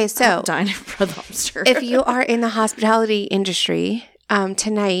 Okay, so Dine for lobster. if you are in the hospitality industry,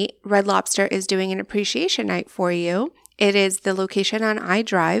 tonight Red Lobster is doing an appreciation night for you. It is the location on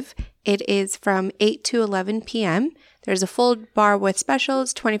iDrive. It is from 8 to 11 p.m. There's a full bar with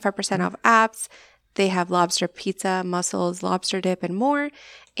specials, 25% off apps. They have lobster pizza, mussels, lobster dip, and more,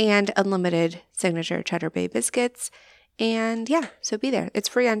 and unlimited signature Cheddar Bay biscuits. And yeah, so be there. It's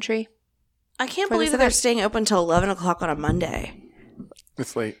free entry. I can't For believe this that they're event. staying open till 11 o'clock on a Monday.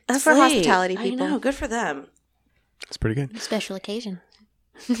 It's late. That's for late. hospitality people. I know. Good for them. It's pretty good. Special occasion.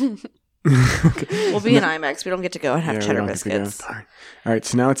 We'll be in IMAX. We don't get to go and have Yeah, we cheddar don't get to go. biscuits. Darn. All right,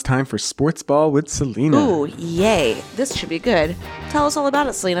 so now it's time for Sports Ball with Selena. Ooh, yay. This should be good. Tell us all about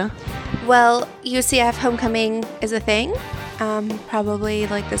it, Selena. Well, UCF homecoming is a thing. Probably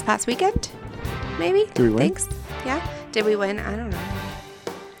like this past weekend, maybe. Did we win? Thanks. Yeah. Did we win? I don't know.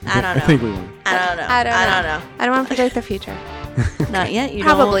 I don't know. I think we won. I don't know. I don't know. know. I don't want to predict the future. Not yet. You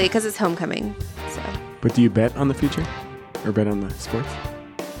Probably because it's homecoming. So But do you bet on the future? Or bet on the sports?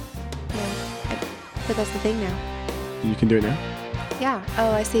 yeah. But that's the thing now. You can do it now? Yeah.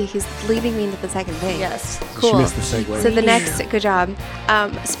 Oh, I see. He's leading me into the second thing. Yes. She Cool. missed the segue. So the next, good job.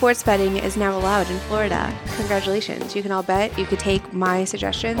 Sports betting is now allowed in Florida. Congratulations. You can all bet. You could take my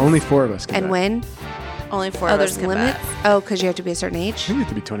suggestions Only 4 of us can and bet. win. Only 4 Oh, of us there's can limits? bet. Oh, because you have to be a certain age? I think you have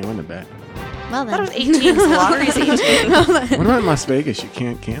to be 21 to bet. Well I thought then. it was 18 because the lottery's 18. What about in Las Vegas? You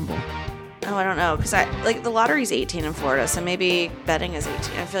can't gamble. Oh, I don't know. Because the lottery's 18 in Florida, so maybe betting is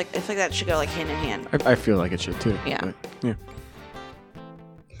 18. I feel like that should go like hand in hand. I feel like it should too. Yeah. But, yeah.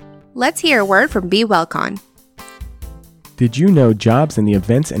 Let's hear a word from Be Wellcon. Did you know jobs in the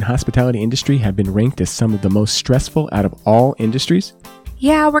events and hospitality industry have been ranked as some of the most stressful out of all industries?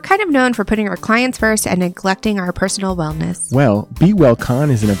 Yeah, we're kind of known for putting our clients first and neglecting our personal wellness. Well, Be Well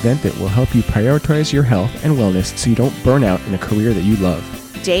Con is an event that will help you prioritize your health and wellness so you don't burn out in a career that you love.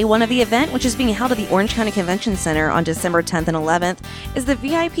 Day 1 of the event, which is being held at the Orange County Convention Center on December 10th and 11th, is the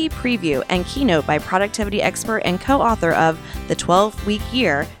VIP preview and keynote by productivity expert and co-author of The 12-Week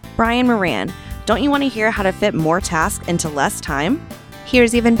Year, Brian Moran. Don't you want to hear how to fit more tasks into less time?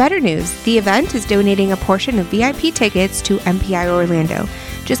 Here's even better news. The event is donating a portion of VIP tickets to MPI Orlando.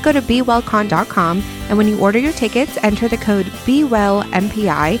 Just go to BeWellCon.com, and when you order your tickets, enter the code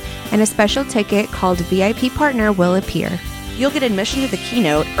BeWellMPI, and a special ticket called VIP Partner will appear. You'll get admission to the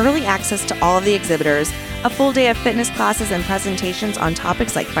keynote, early access to all of the exhibitors, a full day of fitness classes and presentations on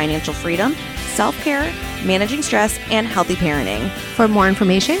topics like financial freedom, self-care, managing stress, and healthy parenting. For more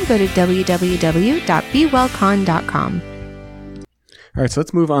information, go to www.bewellcon.com. All right, so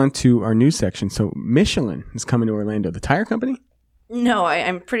let's move on to our news section. So Michelin is coming to Orlando. The tire company? No,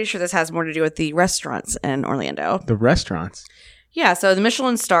 I'm pretty sure this has more to do with the restaurants in Orlando. The restaurants. Yeah, so the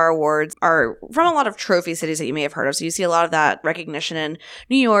Michelin Star Awards are from a lot of trophy cities that you may have heard of. So you see a lot of that recognition in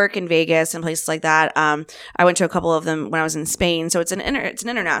New York and Vegas and places like that. I went to a couple of them when I was in Spain. So it's an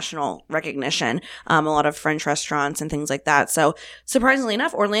international recognition. A lot of French restaurants and things like that. So surprisingly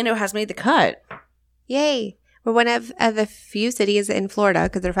enough, Orlando has made the cut. Yay. We're one of the few cities in Florida,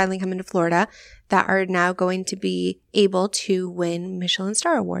 because they're finally coming to Florida, that are now going to be able to win Michelin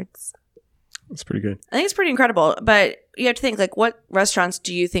Star Awards. That's pretty good. I think it's pretty incredible. But you have to think, like, what restaurants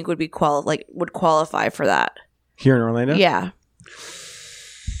do you think would be would qualify for that? Here in Orlando? Yeah.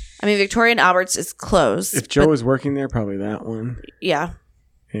 I mean, Victoria and Albert's is closed. If Joe was working there, probably that one. Yeah.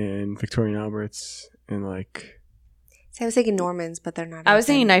 And Victoria and Albert's and like... So I was thinking Norman's, but they're not. I was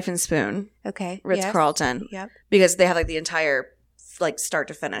open. thinking Knife and Spoon. Okay. Ritz-Carlton. Yep. Because they have like the entire like start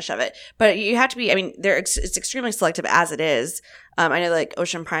to finish of it. But you have to be, I mean, it's extremely selective as it is. I know like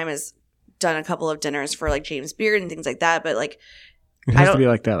Ocean Prime has done a couple of dinners for like James Beard and things like that, but like It has to be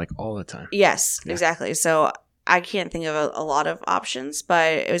like that like all the time. yes, Yeah. exactly. So I can't think of a lot of options,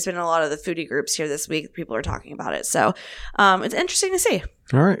 but it's been a lot of the foodie groups here this week. People are talking about it. So it's interesting to see.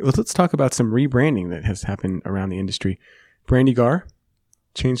 All right, well, let's talk about some rebranding that has happened around the industry. Brandy Gar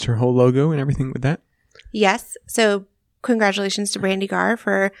changed her whole logo and everything with that. Yes. So congratulations to Brandy Gar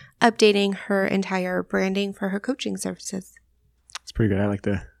for updating her entire branding for her coaching services. It's pretty good. I like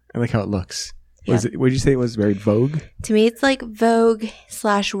how it looks. Yeah. What did you say it was? Very Vogue? To me, it's like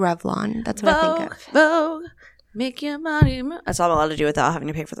Vogue/Revlon. That's what I think of. Vogue, make your money. That's all I'm allowed to do without having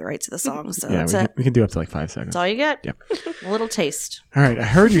to pay for the rights of the song. So Yeah, that's we it. can, we can do up to like 5 seconds. That's all you get. Yep. A little taste. All right, I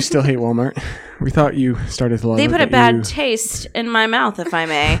heard you still hate Walmart. We thought you started to love They it, put a that bad you- taste in my mouth, if I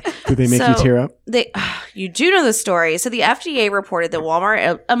may. Did they make you So, tear up? You do know the story. So the FDA reported that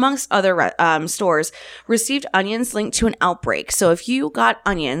Walmart, amongst other stores, received onions linked to an outbreak. So if you got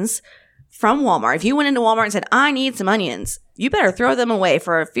onions from Walmart, if you went into Walmart and said, I need some onions, you better throw them away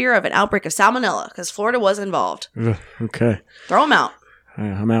for a fear of an outbreak of salmonella because Florida was involved. Ugh, okay. Throw them out.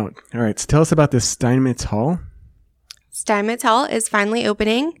 I'm out. All right, so tell us about this Steinmetz Hall. Steinmetz Hall is finally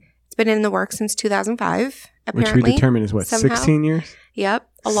opening. It's been in the works since 2005, apparently. Which we determined is what, somehow. 16 years? Yep,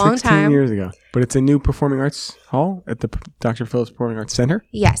 a long 16 time. years ago. But it's a new performing arts hall at the Dr. Phillips Performing Arts Center.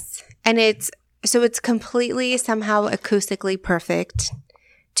 Yes. And it's completely somehow acoustically perfect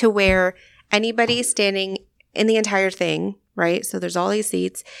to where anybody standing in the entire thing, right? So there's all these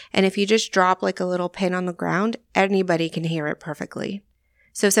seats. And if you just drop like a little pin on the ground, anybody can hear it perfectly.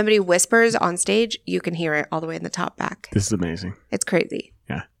 So if somebody whispers on stage, you can hear it all the way in the top back. This is amazing. It's crazy.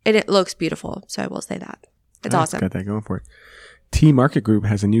 Yeah. And it looks beautiful. So I will say that. It's awesome. Got that going for it. T Market Group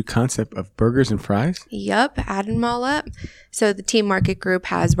has a new concept of burgers and fries. Yep, adding them all up. So the Team Market Group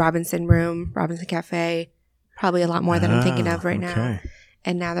has Robinson Room, Robinson Cafe, probably a lot more than I'm thinking of right now.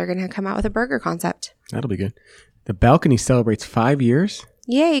 And now they're going to come out with a burger concept. That'll be good. The Balcony celebrates 5 years.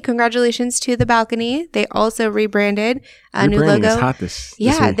 Yay, congratulations to the Balcony. They also rebranded a new logo. Is hot this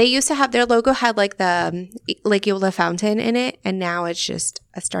Yeah, week. they used to have, their logo had like the Lake Eola fountain in it, and now it's just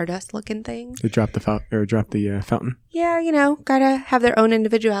a Stardust looking thing. They dropped the fountain. Yeah, you know, gotta have their own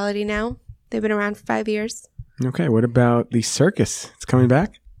individuality now. They've been around for 5 years. Okay, what about the circus? It's coming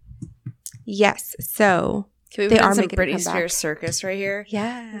back? Yes, so Can we they put are in some making a Britney comeback. Spears circus right here?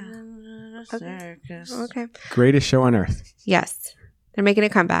 Yeah. Circus. Okay. Greatest show on earth, Yes, they're making a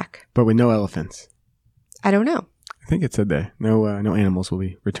comeback. but with no elephants. I don't know. I think it said that. No animals will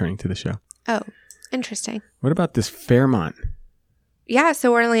be returning to the show. Oh, interesting. What about this Fairmont? Yeah,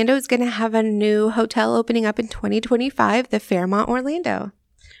 so Orlando is going to have a new hotel opening up in 2025, the Fairmont Orlando.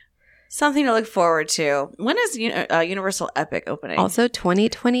 Something to look forward to. When is Universal Epic opening? Also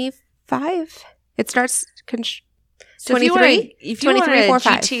 2025. It starts So if you want 23? if you want 23, a 4,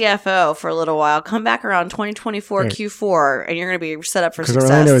 5. GTFO for a little while, come back around 2024 Right. Q4, and you're going to be set up for Because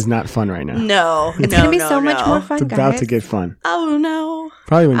success. Orlando is not fun right now. No, It's going to be so much more fun, It's about guys. to get fun. Oh no!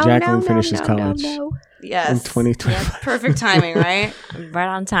 Probably when Oh, Jacqueline no, finishes no, college no. Yes, in 2020. Yes, perfect timing, right? Right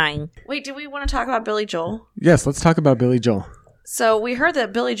on time. Wait, do we want to talk about Billy Joel? Yes, let's talk about Billy Joel. So we heard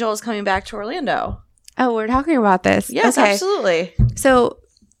that Billy Joel is coming back to Orlando. Oh, we're talking about this. Yes, Okay. absolutely. So,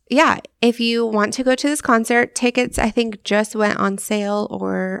 yeah, if you want to go to this concert, tickets I think just went on sale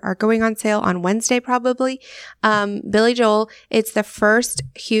or are going on sale on Wednesday probably. Billy Joel, it's the first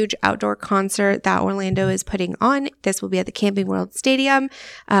huge outdoor concert that Orlando is putting on. This will be at the Camping World Stadium.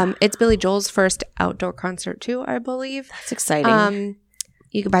 It's Billy Joel's first outdoor concert too, I believe. That's exciting.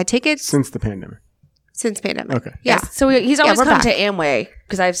 You can buy tickets Since the pandemic. since pandemic. Okay. Yeah. Yes. So he's always we're come back. to Amway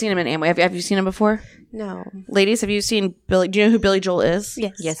because I've seen him in Amway. Have you seen him before? No. Ladies, have you seen Billy? Do you know who Billy Joel is?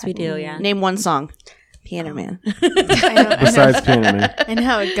 Yes, we do. Yeah. Name one song. Piano Man. Besides Piano Man. I know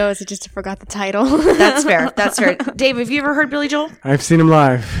how it goes. I just forgot the title. That's fair. That's fair. Dave, have you ever heard Billy Joel? I've seen him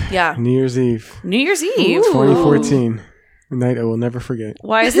live. Yeah. New Year's Eve, New Year's Eve. 2014. A night I will never forget.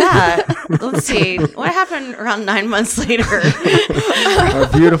 Why is that? Let's see. What happened around 9 months later? Our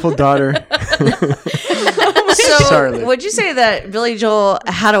beautiful daughter. So, Charlotte. would you say that Billy Joel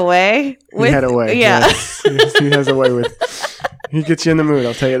had a way? He had a way. Yeah. Yes, he has a way with. He gets you in the mood.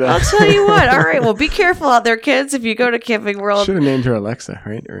 I'll tell you I'll that. tell you what. All right. Well, be careful out there, kids. If you go to Camping World, Should have named her Alexa,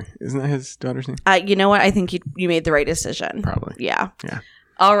 right? Or isn't that his daughter's name? you know what? I think you made the right decision. Probably. Yeah. Yeah.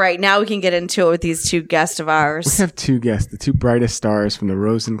 All right. Now we can get into it with these two guests of We ours. have two guests, the two brightest stars from the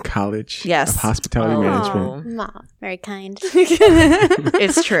Rosen College Yes. of Hospitality Oh. Management. Aw, very kind.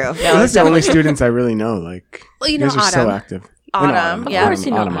 It's true. No, Those it's are the only definitely students I really know. Like, Well, you you guys know are so Autumn. active. Autumn. I know Yeah. Of course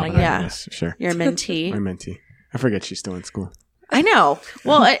you know Autumn. Yeah. Yes, sure. your mentee. My mentee. I forget she's still in school. I know.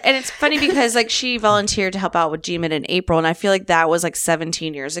 Well, and it's funny because like she volunteered to help out with GMIT in April, and I feel like that was like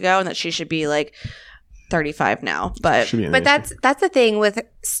 17 years ago, and that she should be like 35 now. But Should be in But there. that's the thing with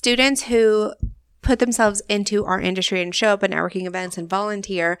students who put themselves into our industry and show up at networking events and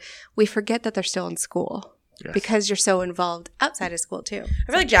volunteer, we forget that they're still in school Yes. because you're so involved outside of school too.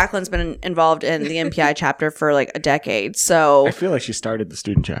 I feel like Jacqueline's been involved in the MPI chapter for like a decade. So I feel like she started the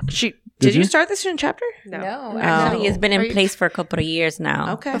student chapter. she Did did you you? start the student chapter? No, Actually, it's been Are in you- place for a couple of years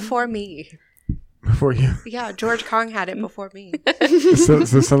now. Okay. Before me. Before you. Yeah, George Kong had it before me. So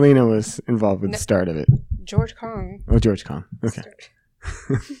Selena was involved with the start of it. George Kong. Oh, George Kong. Okay.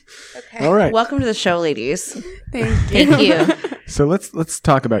 Okay. All right. Welcome to the show, ladies. thank you. Thank you. So let's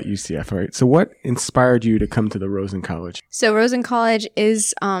talk about UCF, all right? So what inspired you to come to the Rosen College? So Rosen College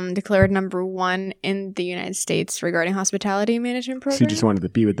is declared #1 in the United States regarding hospitality management So program. you just wanted to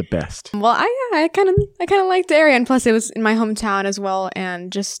be with the best. Well, I kind of liked the area, and plus it was in my hometown as well.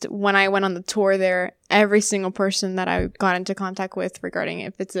 And just when I went on the tour there, every single person that I got into contact with regarding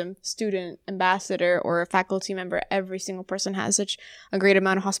if it's a student ambassador or a faculty member, every single person has such a great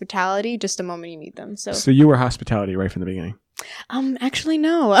amount of hospitality just the moment you meet them. So So you were hospitality right from the beginning. Actually,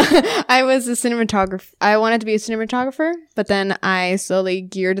 no. I was a cinematographer. I wanted to be a cinematographer, but then I slowly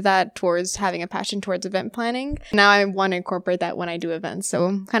geared that towards having a passion towards event planning. Now I want to incorporate that when I do events. So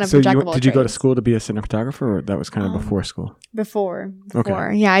I'm kind of a jack of all did you go to trades. school to be a cinematographer, or that was kind of before school? Before.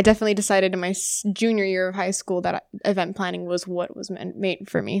 Okay. Yeah, I definitely decided in my junior year of high school that event planning was what was made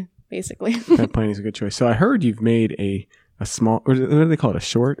for me, basically. Event planning is a good choice. So I heard you've made a small, or what do they call it? A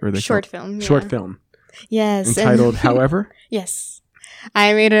short? Or they Short call it? film. Yeah. Short film. Yes. Entitled However? Yes.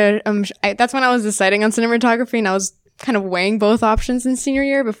 I made that's when I was deciding on cinematography, and I was kind of weighing both options in senior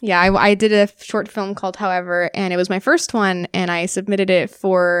year. But yeah, I did a short film called However, and it was my first one, and I submitted it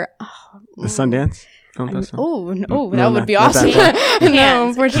for The Sundance Film Festival? That would be not awesome. that No,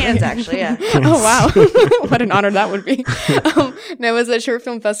 unfortunately. Cans, actually, yeah. Oh, wow. What an honor that would be. No, it was a short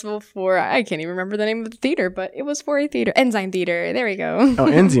film festival for, I can't even remember the name of the theater, but it was for a theater. Ensign Theater. There we go. Oh,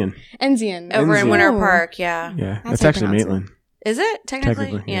 Enzian. Enzian. Over in Enzian. Winter Oh. Park, yeah. Yeah, That's that's how you actually pronounce it. Maitland. Is it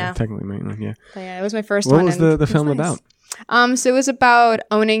technically? Yeah, technically Maitland, yeah. But yeah, it was my first What one. was and the it film nice. about? So it was about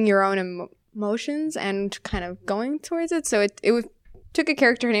owning your own emotions and kind of going towards it. So took a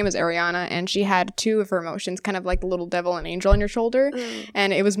character, her name was Ariana, and she had two of her emotions, kind of like the little devil and angel on your shoulder.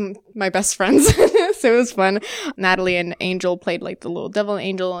 And it was my best friends. So it was fun. Natalie and Angel played like the little devil and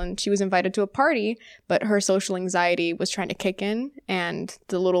angel, and she was invited to a party, but her social anxiety was trying to kick in, and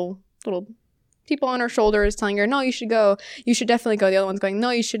the little people on her shoulders telling her, no, you should go. You should definitely go. The other one's going, no,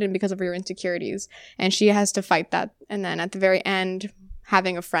 you shouldn't because of your insecurities. And she has to fight that. And then at the very end,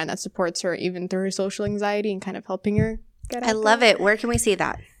 having a friend that supports her even through her social anxiety and kind of helping her get out I love it. Where can we see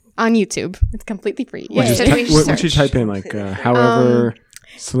that? on YouTube. It's completely free. What Yay. should we What you type in? Like, however,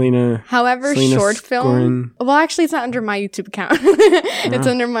 Selena. However, Selena short film. Scorin. Well, actually, it's not under my YouTube account. It's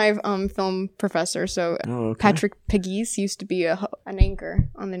under my film professor. So Oh, okay. Patrick Pegues used to be an anchor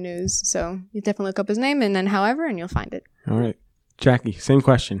on the news. So you definitely look up his name and then however, and you'll find it. All right. Jackie, same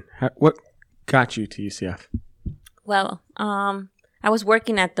question. What got you to UCF? Well, I was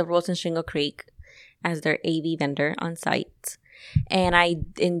working at the Rosen Shingle Creek as their AV vendor on site, and I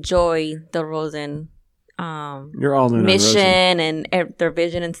enjoy the Rosen You're all in on Rosen. mission and their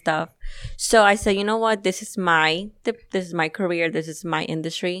vision and stuff. So I said, you know what, this is my career, this is my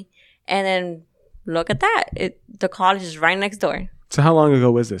industry, and then look at that, the college is right next door. So how long ago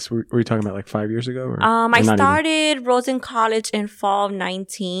was this? Were you talking about like 5 years ago? Or I not even? started Rosen College in fall of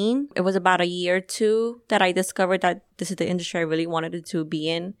 19. It was about a year or two that I discovered that this is the industry I really wanted to be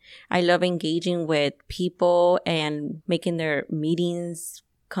in. I love engaging with people and making their meetings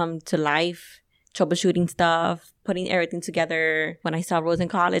come to life, troubleshooting stuff, putting everything together. When I saw Rosen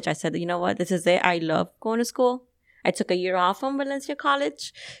College, I said, you know what, this is it. I love going to school. I took a year off from Valencia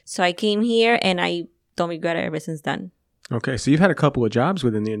College. So I came here and I don't regret it ever since then. Okay, so you've had a couple of jobs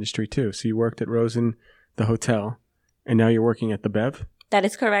within the industry too. So you worked at Rosen, the hotel, and now you're working at the Bev? That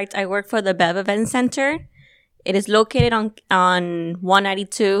is correct. I work for the Bev Event Center. It is located on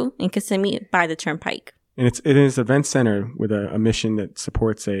 192 in Kissimmee by the Turnpike. And it is an event center with a mission that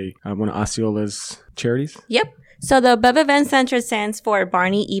supports one of Osceola's charities? Yep. So the Bev Event Center stands for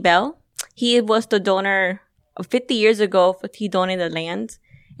Barney Ebel. He was the donor 50 years ago. He donated land.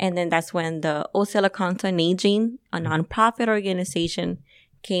 And then that's when the Osceola Council on Aging, a nonprofit organization,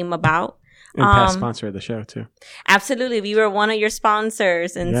 came about. And past sponsor of the show too. Absolutely. We were one of your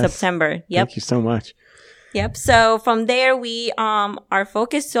sponsors in Yes. September. Yep. Thank you so much. Yep. So from there, we are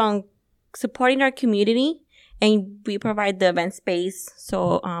focused on supporting our community, and we provide the event space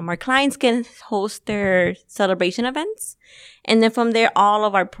so our clients can host their celebration events. And then from there, all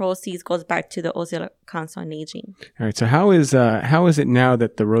of our proceeds goes back to the Osceola Council on Aging. All right. So how is it now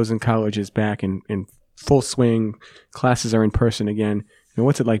that the Rosen College is back in full swing? Classes are in person again. And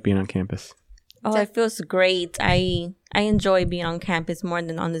what's it like being on campus? Oh, it feels great. I enjoy being on campus more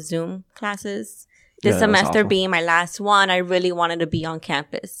than on the Zoom classes. This Yeah, that was semester awful. being my last one, I really wanted to be on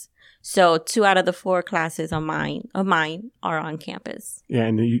campus. So 2 out of the 4 classes of mine are on campus. Yeah,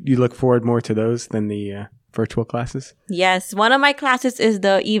 and you look forward more to those than the virtual classes? Yes, one of my classes is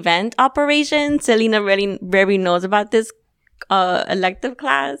the event operation. Selena really very knows about this elective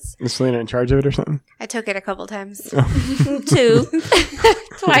class. Is Selena in charge of it or something? I took it a couple times. 2,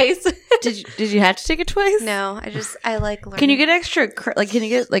 twice. Did you have to take it twice? No, I like learning. Can you get extra? Can you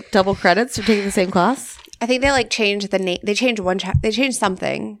get double credits for taking the same class? I think they changed the name. They changed they changed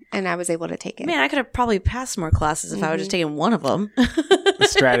something, and I was able to take it. Man, I could have probably passed more classes if I was just taking one of them. The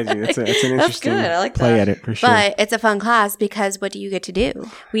strategy. That's an interesting good. I like play that. at it for sure. But it's a fun class because what do you get to do?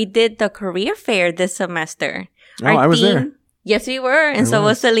 We did the career fair this semester. Oh, I was there. Yes, we were. And so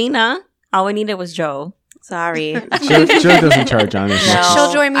was Selena. All we needed was Joe. Sorry. Joe doesn't charge on it. No,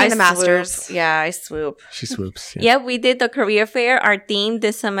 She'll join me in I the Masters. swoop. Yeah, I swoop. She swoops. Yeah. Yeah, we did the career fair. Our theme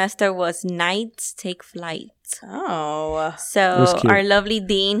this semester was Knights Take Flight. Oh. was So cute. our lovely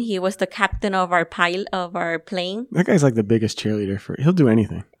dean, he was the captain of our pilot of our plane. That guy's like the biggest cheerleader he'll do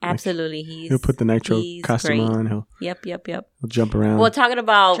anything. Like, Absolutely, he'll put the nitro he's costume great. on. He'll Yep. jump around. Well, talking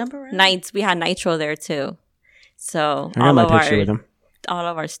about Jump around. Knights, we had Nitro there too. So I got my picture with him. all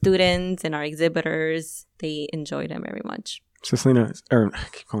of our students and our exhibitors, they enjoyed him very much. So Selena, or I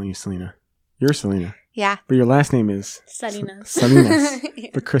keep calling you Selena. You're Selena, Yeah. but your last name is Salinas. Salinas.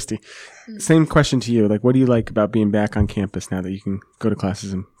 But Christy, same question to you. Like, what do you like about being back on campus now that you can go to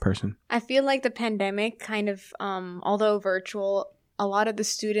classes in person? I feel like the pandemic kind of, although virtual, a lot of the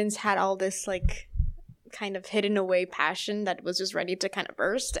students had all this like kind of hidden away passion that was just ready to kind of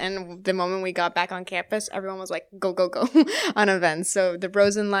burst. And the moment we got back on campus, everyone was like, go, go, go on events. So the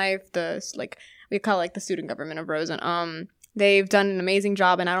Rosen Life, we call it like the student government of Rosen. They've done an amazing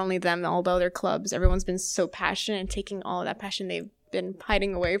job, and not only them, all the other clubs, everyone's been so passionate and taking all of that passion they've been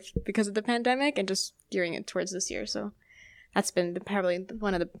hiding away because of the pandemic and just gearing it towards this year. So that's been probably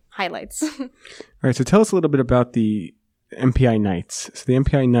one of the highlights. All right, so tell us a little bit about the MPI Knights. So the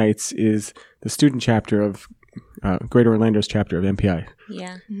MPI Knights is the student chapter of Greater Orlando's chapter of MPI.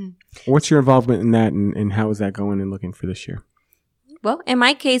 Yeah. What's your involvement in that, and how is that going and looking for this year? Well, in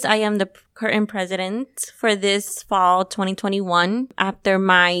my case, I am the current president for this fall 2021. After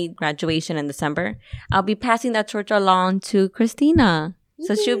my graduation in December, I'll be passing that torch along to Christina.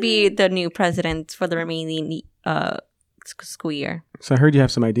 So she'll be the new president for the remaining school year. So I heard you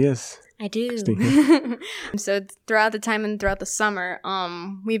have some ideas. I do. Christy. So throughout the time and throughout the summer,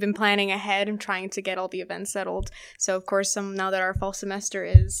 we've been planning ahead and trying to get all the events settled. So of course, now that our fall semester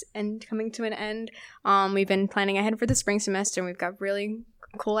is coming to an end, we've been planning ahead for the spring semester, and we've got really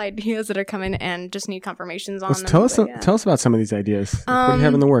cool ideas that are coming and just need confirmations on them. Tell us But, yeah. tell us about some of these ideas. Like, what do you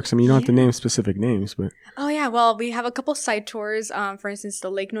have in the works? I mean, you don't have to name specific names, but Oh yeah, well, we have a couple site tours. For instance, the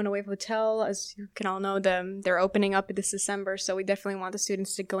Lake Nona Wave Hotel, as you can all know, they're opening up this December, so we definitely want the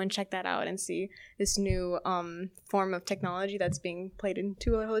students to go and check that out and see this new form of technology that's being played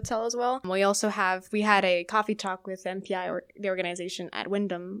into a hotel as well. We also had a coffee talk with MPI, or the organization, at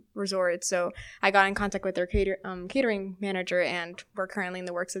Wyndham Resort. So I got in contact with their catering manager, and we're currently in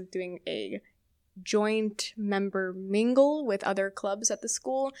the works of doing a joint member mingle with other clubs at the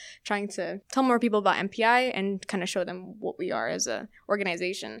school, trying to tell more people about MPI and kind of show them what we are as a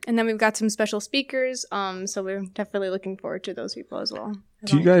organization. And then we've got some special speakers, so we're definitely looking forward to those people as well.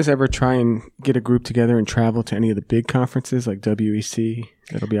 do you guys ever try and get a group together and travel to any of the big conferences like WEC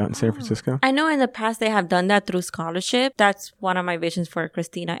that'll be out in San Francisco? I know in the past they have done that through scholarship. That's one of my visions for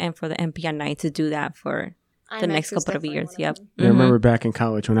Christina and for the MPI night, to do that for the IMAX next is couple of definitely years. one of Yep. them. Yeah, I remember back in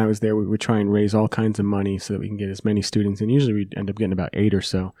college when I was there, we would try and raise all kinds of money so that we can get as many students, and usually we'd end up getting about 8 or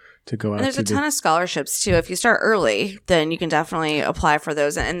so to go out. And there's to a ton of scholarships too. If you start early, then you can definitely apply for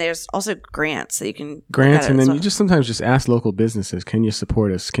those. And there's also grants that you can look grants, at and as then well. you just sometimes just ask local businesses, can you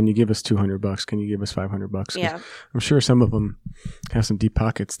support us? Can you give us $200? Can you give us $500? Yeah. I'm sure some of them have some deep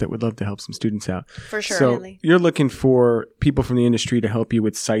pockets that would love to help some students out. For sure. So Really. you're looking for people from the industry to help you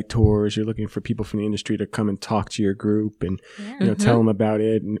with site tours. You're looking for people from the industry to come and talk to your group and tell them about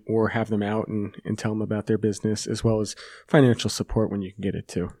it, or have them out and tell them about their business, as well as financial support when you can get it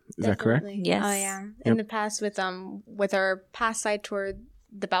too. Is that correct? Definitely. Yes. Oh yeah. In the past, with our past site tour,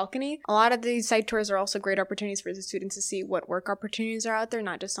 the balcony, a lot of these site tours are also great opportunities for the students to see what work opportunities are out there,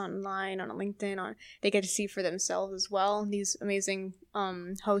 not just online, on LinkedIn. They get to see for themselves as well. These amazing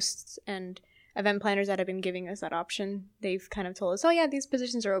hosts and event planners that have been giving us that option, they've kind of told us, oh yeah, these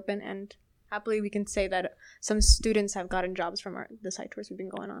positions are open, and happily we can say that some students have gotten jobs from the site tours we've been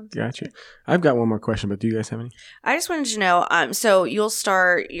going on. Gotcha. I've got one more question, but do you guys have any? I just wanted to know, so you'll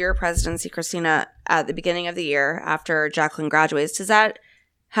start your presidency, Christina, at the beginning of the year after Jacqueline graduates. Does that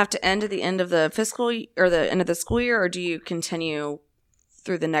have to end at the end of the fiscal or the end of the school year, or do you continue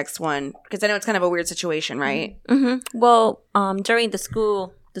through the next one? Because I know it's kind of a weird situation, right? Mm-hmm. Well, during the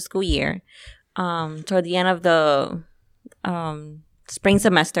school year, toward the end of the spring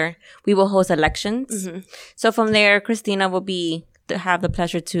semester, we will host elections. Mm-hmm. So from there, Christina will have the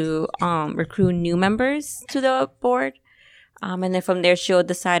pleasure to recruit new members to the board. And then from there, she'll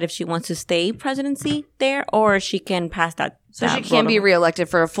decide if she wants to stay presidency there, or she can pass that. So she that can be role. reelected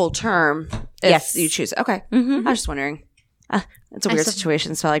for a full term if Yes. you choose. Okay. Mhm. I was just wondering. It's a weird sup-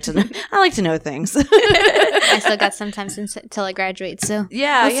 situation, so I like to know things. I still got some time until I graduate. So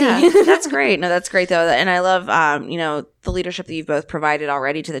Yeah, We'll see. That's great. No, that's great though. And I love, the leadership that you've both provided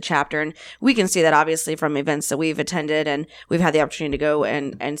already to the chapter. And we can see that obviously from events that we've attended, and we've had the opportunity to go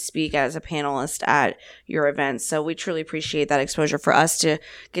and speak as a panelist at your events. So we truly appreciate that exposure for us to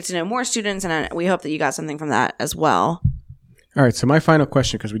get to know more students. And we hope that you got something from that as well. All right. So my final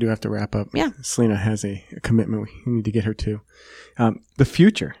question, because we do have to wrap up. Yeah. Selena has a commitment. We need to get her to. The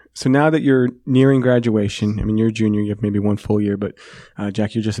future. So now that you're nearing graduation, I mean, you're a junior, you have maybe one full year, but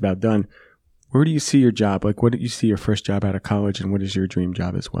Jack, you're just about done. Where do you see your job? Like, what did you see your first job out of college, and what is your dream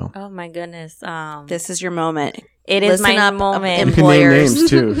job as well? Oh my goodness. This is your moment. It is Listen my up, moment. You can name employers. names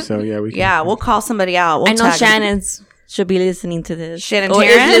too. So yeah, we can. Yeah, we'll call somebody out. We'll I know tag them. Shannon's should be listening to this. Shannon Or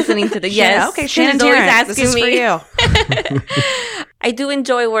Tarrant? is listening to this. Yes. Okay, Shannon She's always Tarrant, this is for you. I do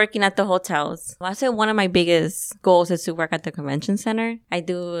enjoy working at the hotels. I say one of my biggest goals is to work at the convention center. I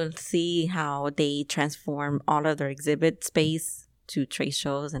do see how they transform all of their exhibit space to trade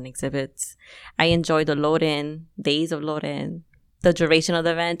shows and exhibits. I enjoy the load-in, days of load-in, the duration of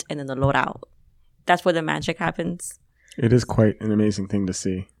the event, and then the load-out. That's where the magic happens. It is quite an amazing thing to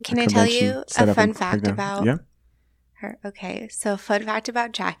see. Can A I tell convention you set a up fun and fact breakdown. about Yeah. her? Okay, so fun fact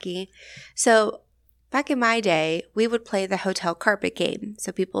about Jackie. So back in my day, we would play the hotel carpet game.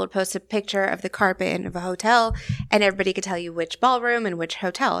 So people would post a picture of the carpet of a hotel, and everybody could tell you which ballroom and which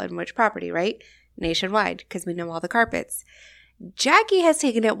hotel and which property, right? Nationwide, because we know all the carpets. Jackie has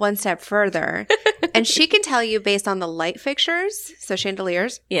taken it one step further, and she can tell you based on the light fixtures, so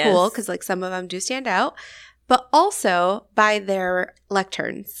chandeliers, Yes. cool, because like some of them do stand out, but also by their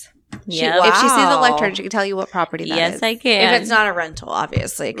lecterns. Yeah. If she sees a Wow. lectern, she can tell you what property that is. Yes, I can. If it's not a rental,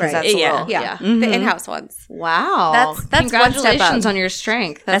 obviously, because Right. that's a Yeah. little, Yeah, Mhm. the in-house ones. Wow. That's one step Congratulations up. on your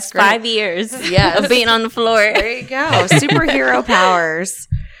strength. That's great. 5 years Yes. of being on the floor. There you go. Superhero powers.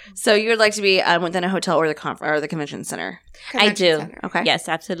 So you would like to be within a hotel or the convention center? I Convention do. center. Okay. Yes,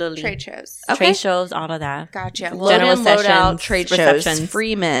 absolutely. Trade shows. Okay. Trade shows, all of that. Gotcha. Load General in, load out, sessions, trade receptions. shows,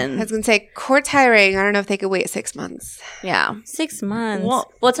 free I men. was going to say, court's hiring. I don't know if they could wait 6 months. Yeah. 6 months.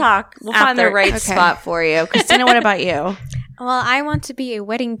 We'll- We'll talk. We'll find the after. right Okay. spot for you. Christina, what about you? Well, I want to be a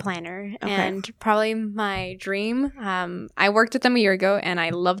wedding planner, Okay. and probably my dream. I worked with them a year ago, and I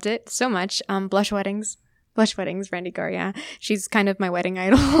loved it so much. Blush Weddings, Randy Gar. Yeah, she's kind of my wedding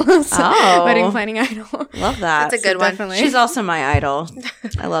idol. So, Oh. wedding planning idol. Love that. That's a good one. definitely. She's also my idol.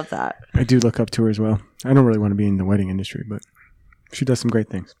 I love that. I do look up to her as well. I don't really want to be in the wedding industry, but she does some great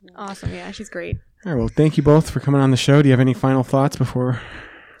things. Awesome. Yeah, she's great. All right. Well, thank you both for coming on the show. Do you have any final thoughts before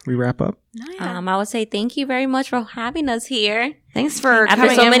we wrap up? I would say thank you very much for having us here. Thanks for After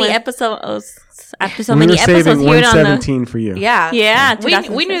coming so in many with- episodes. After so we many were episodes saving here on the. 117 for you. Yeah. Yeah,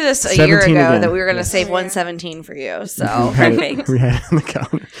 We knew this a year 17 ago again. that we were going to Yes. save 117 for you. We So had it- Perfect. we had it on the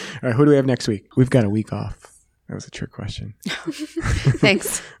calendar. All right. Who do we have next week? We've got a week off. That was a trick question.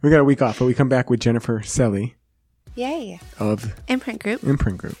 Thanks. We got a week off, but we come back with Jennifer Selly Yay. of Imprint Group.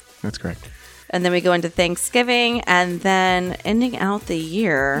 Imprint Group. That's correct. and then we go into Thanksgiving and then ending out the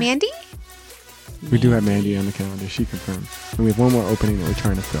year. Mandy? We do have Mandy on the calendar. She confirmed. And we have one more opening that we're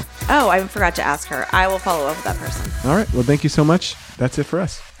trying to fill. Oh, I forgot to ask her. I will follow up with that person. All right. Well, thank you so much. That's it for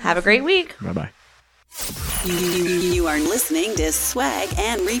us. Have a great week. Bye-bye. You are listening to Swag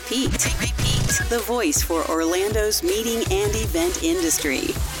and Repeat. The voice for Orlando's meeting and event industry.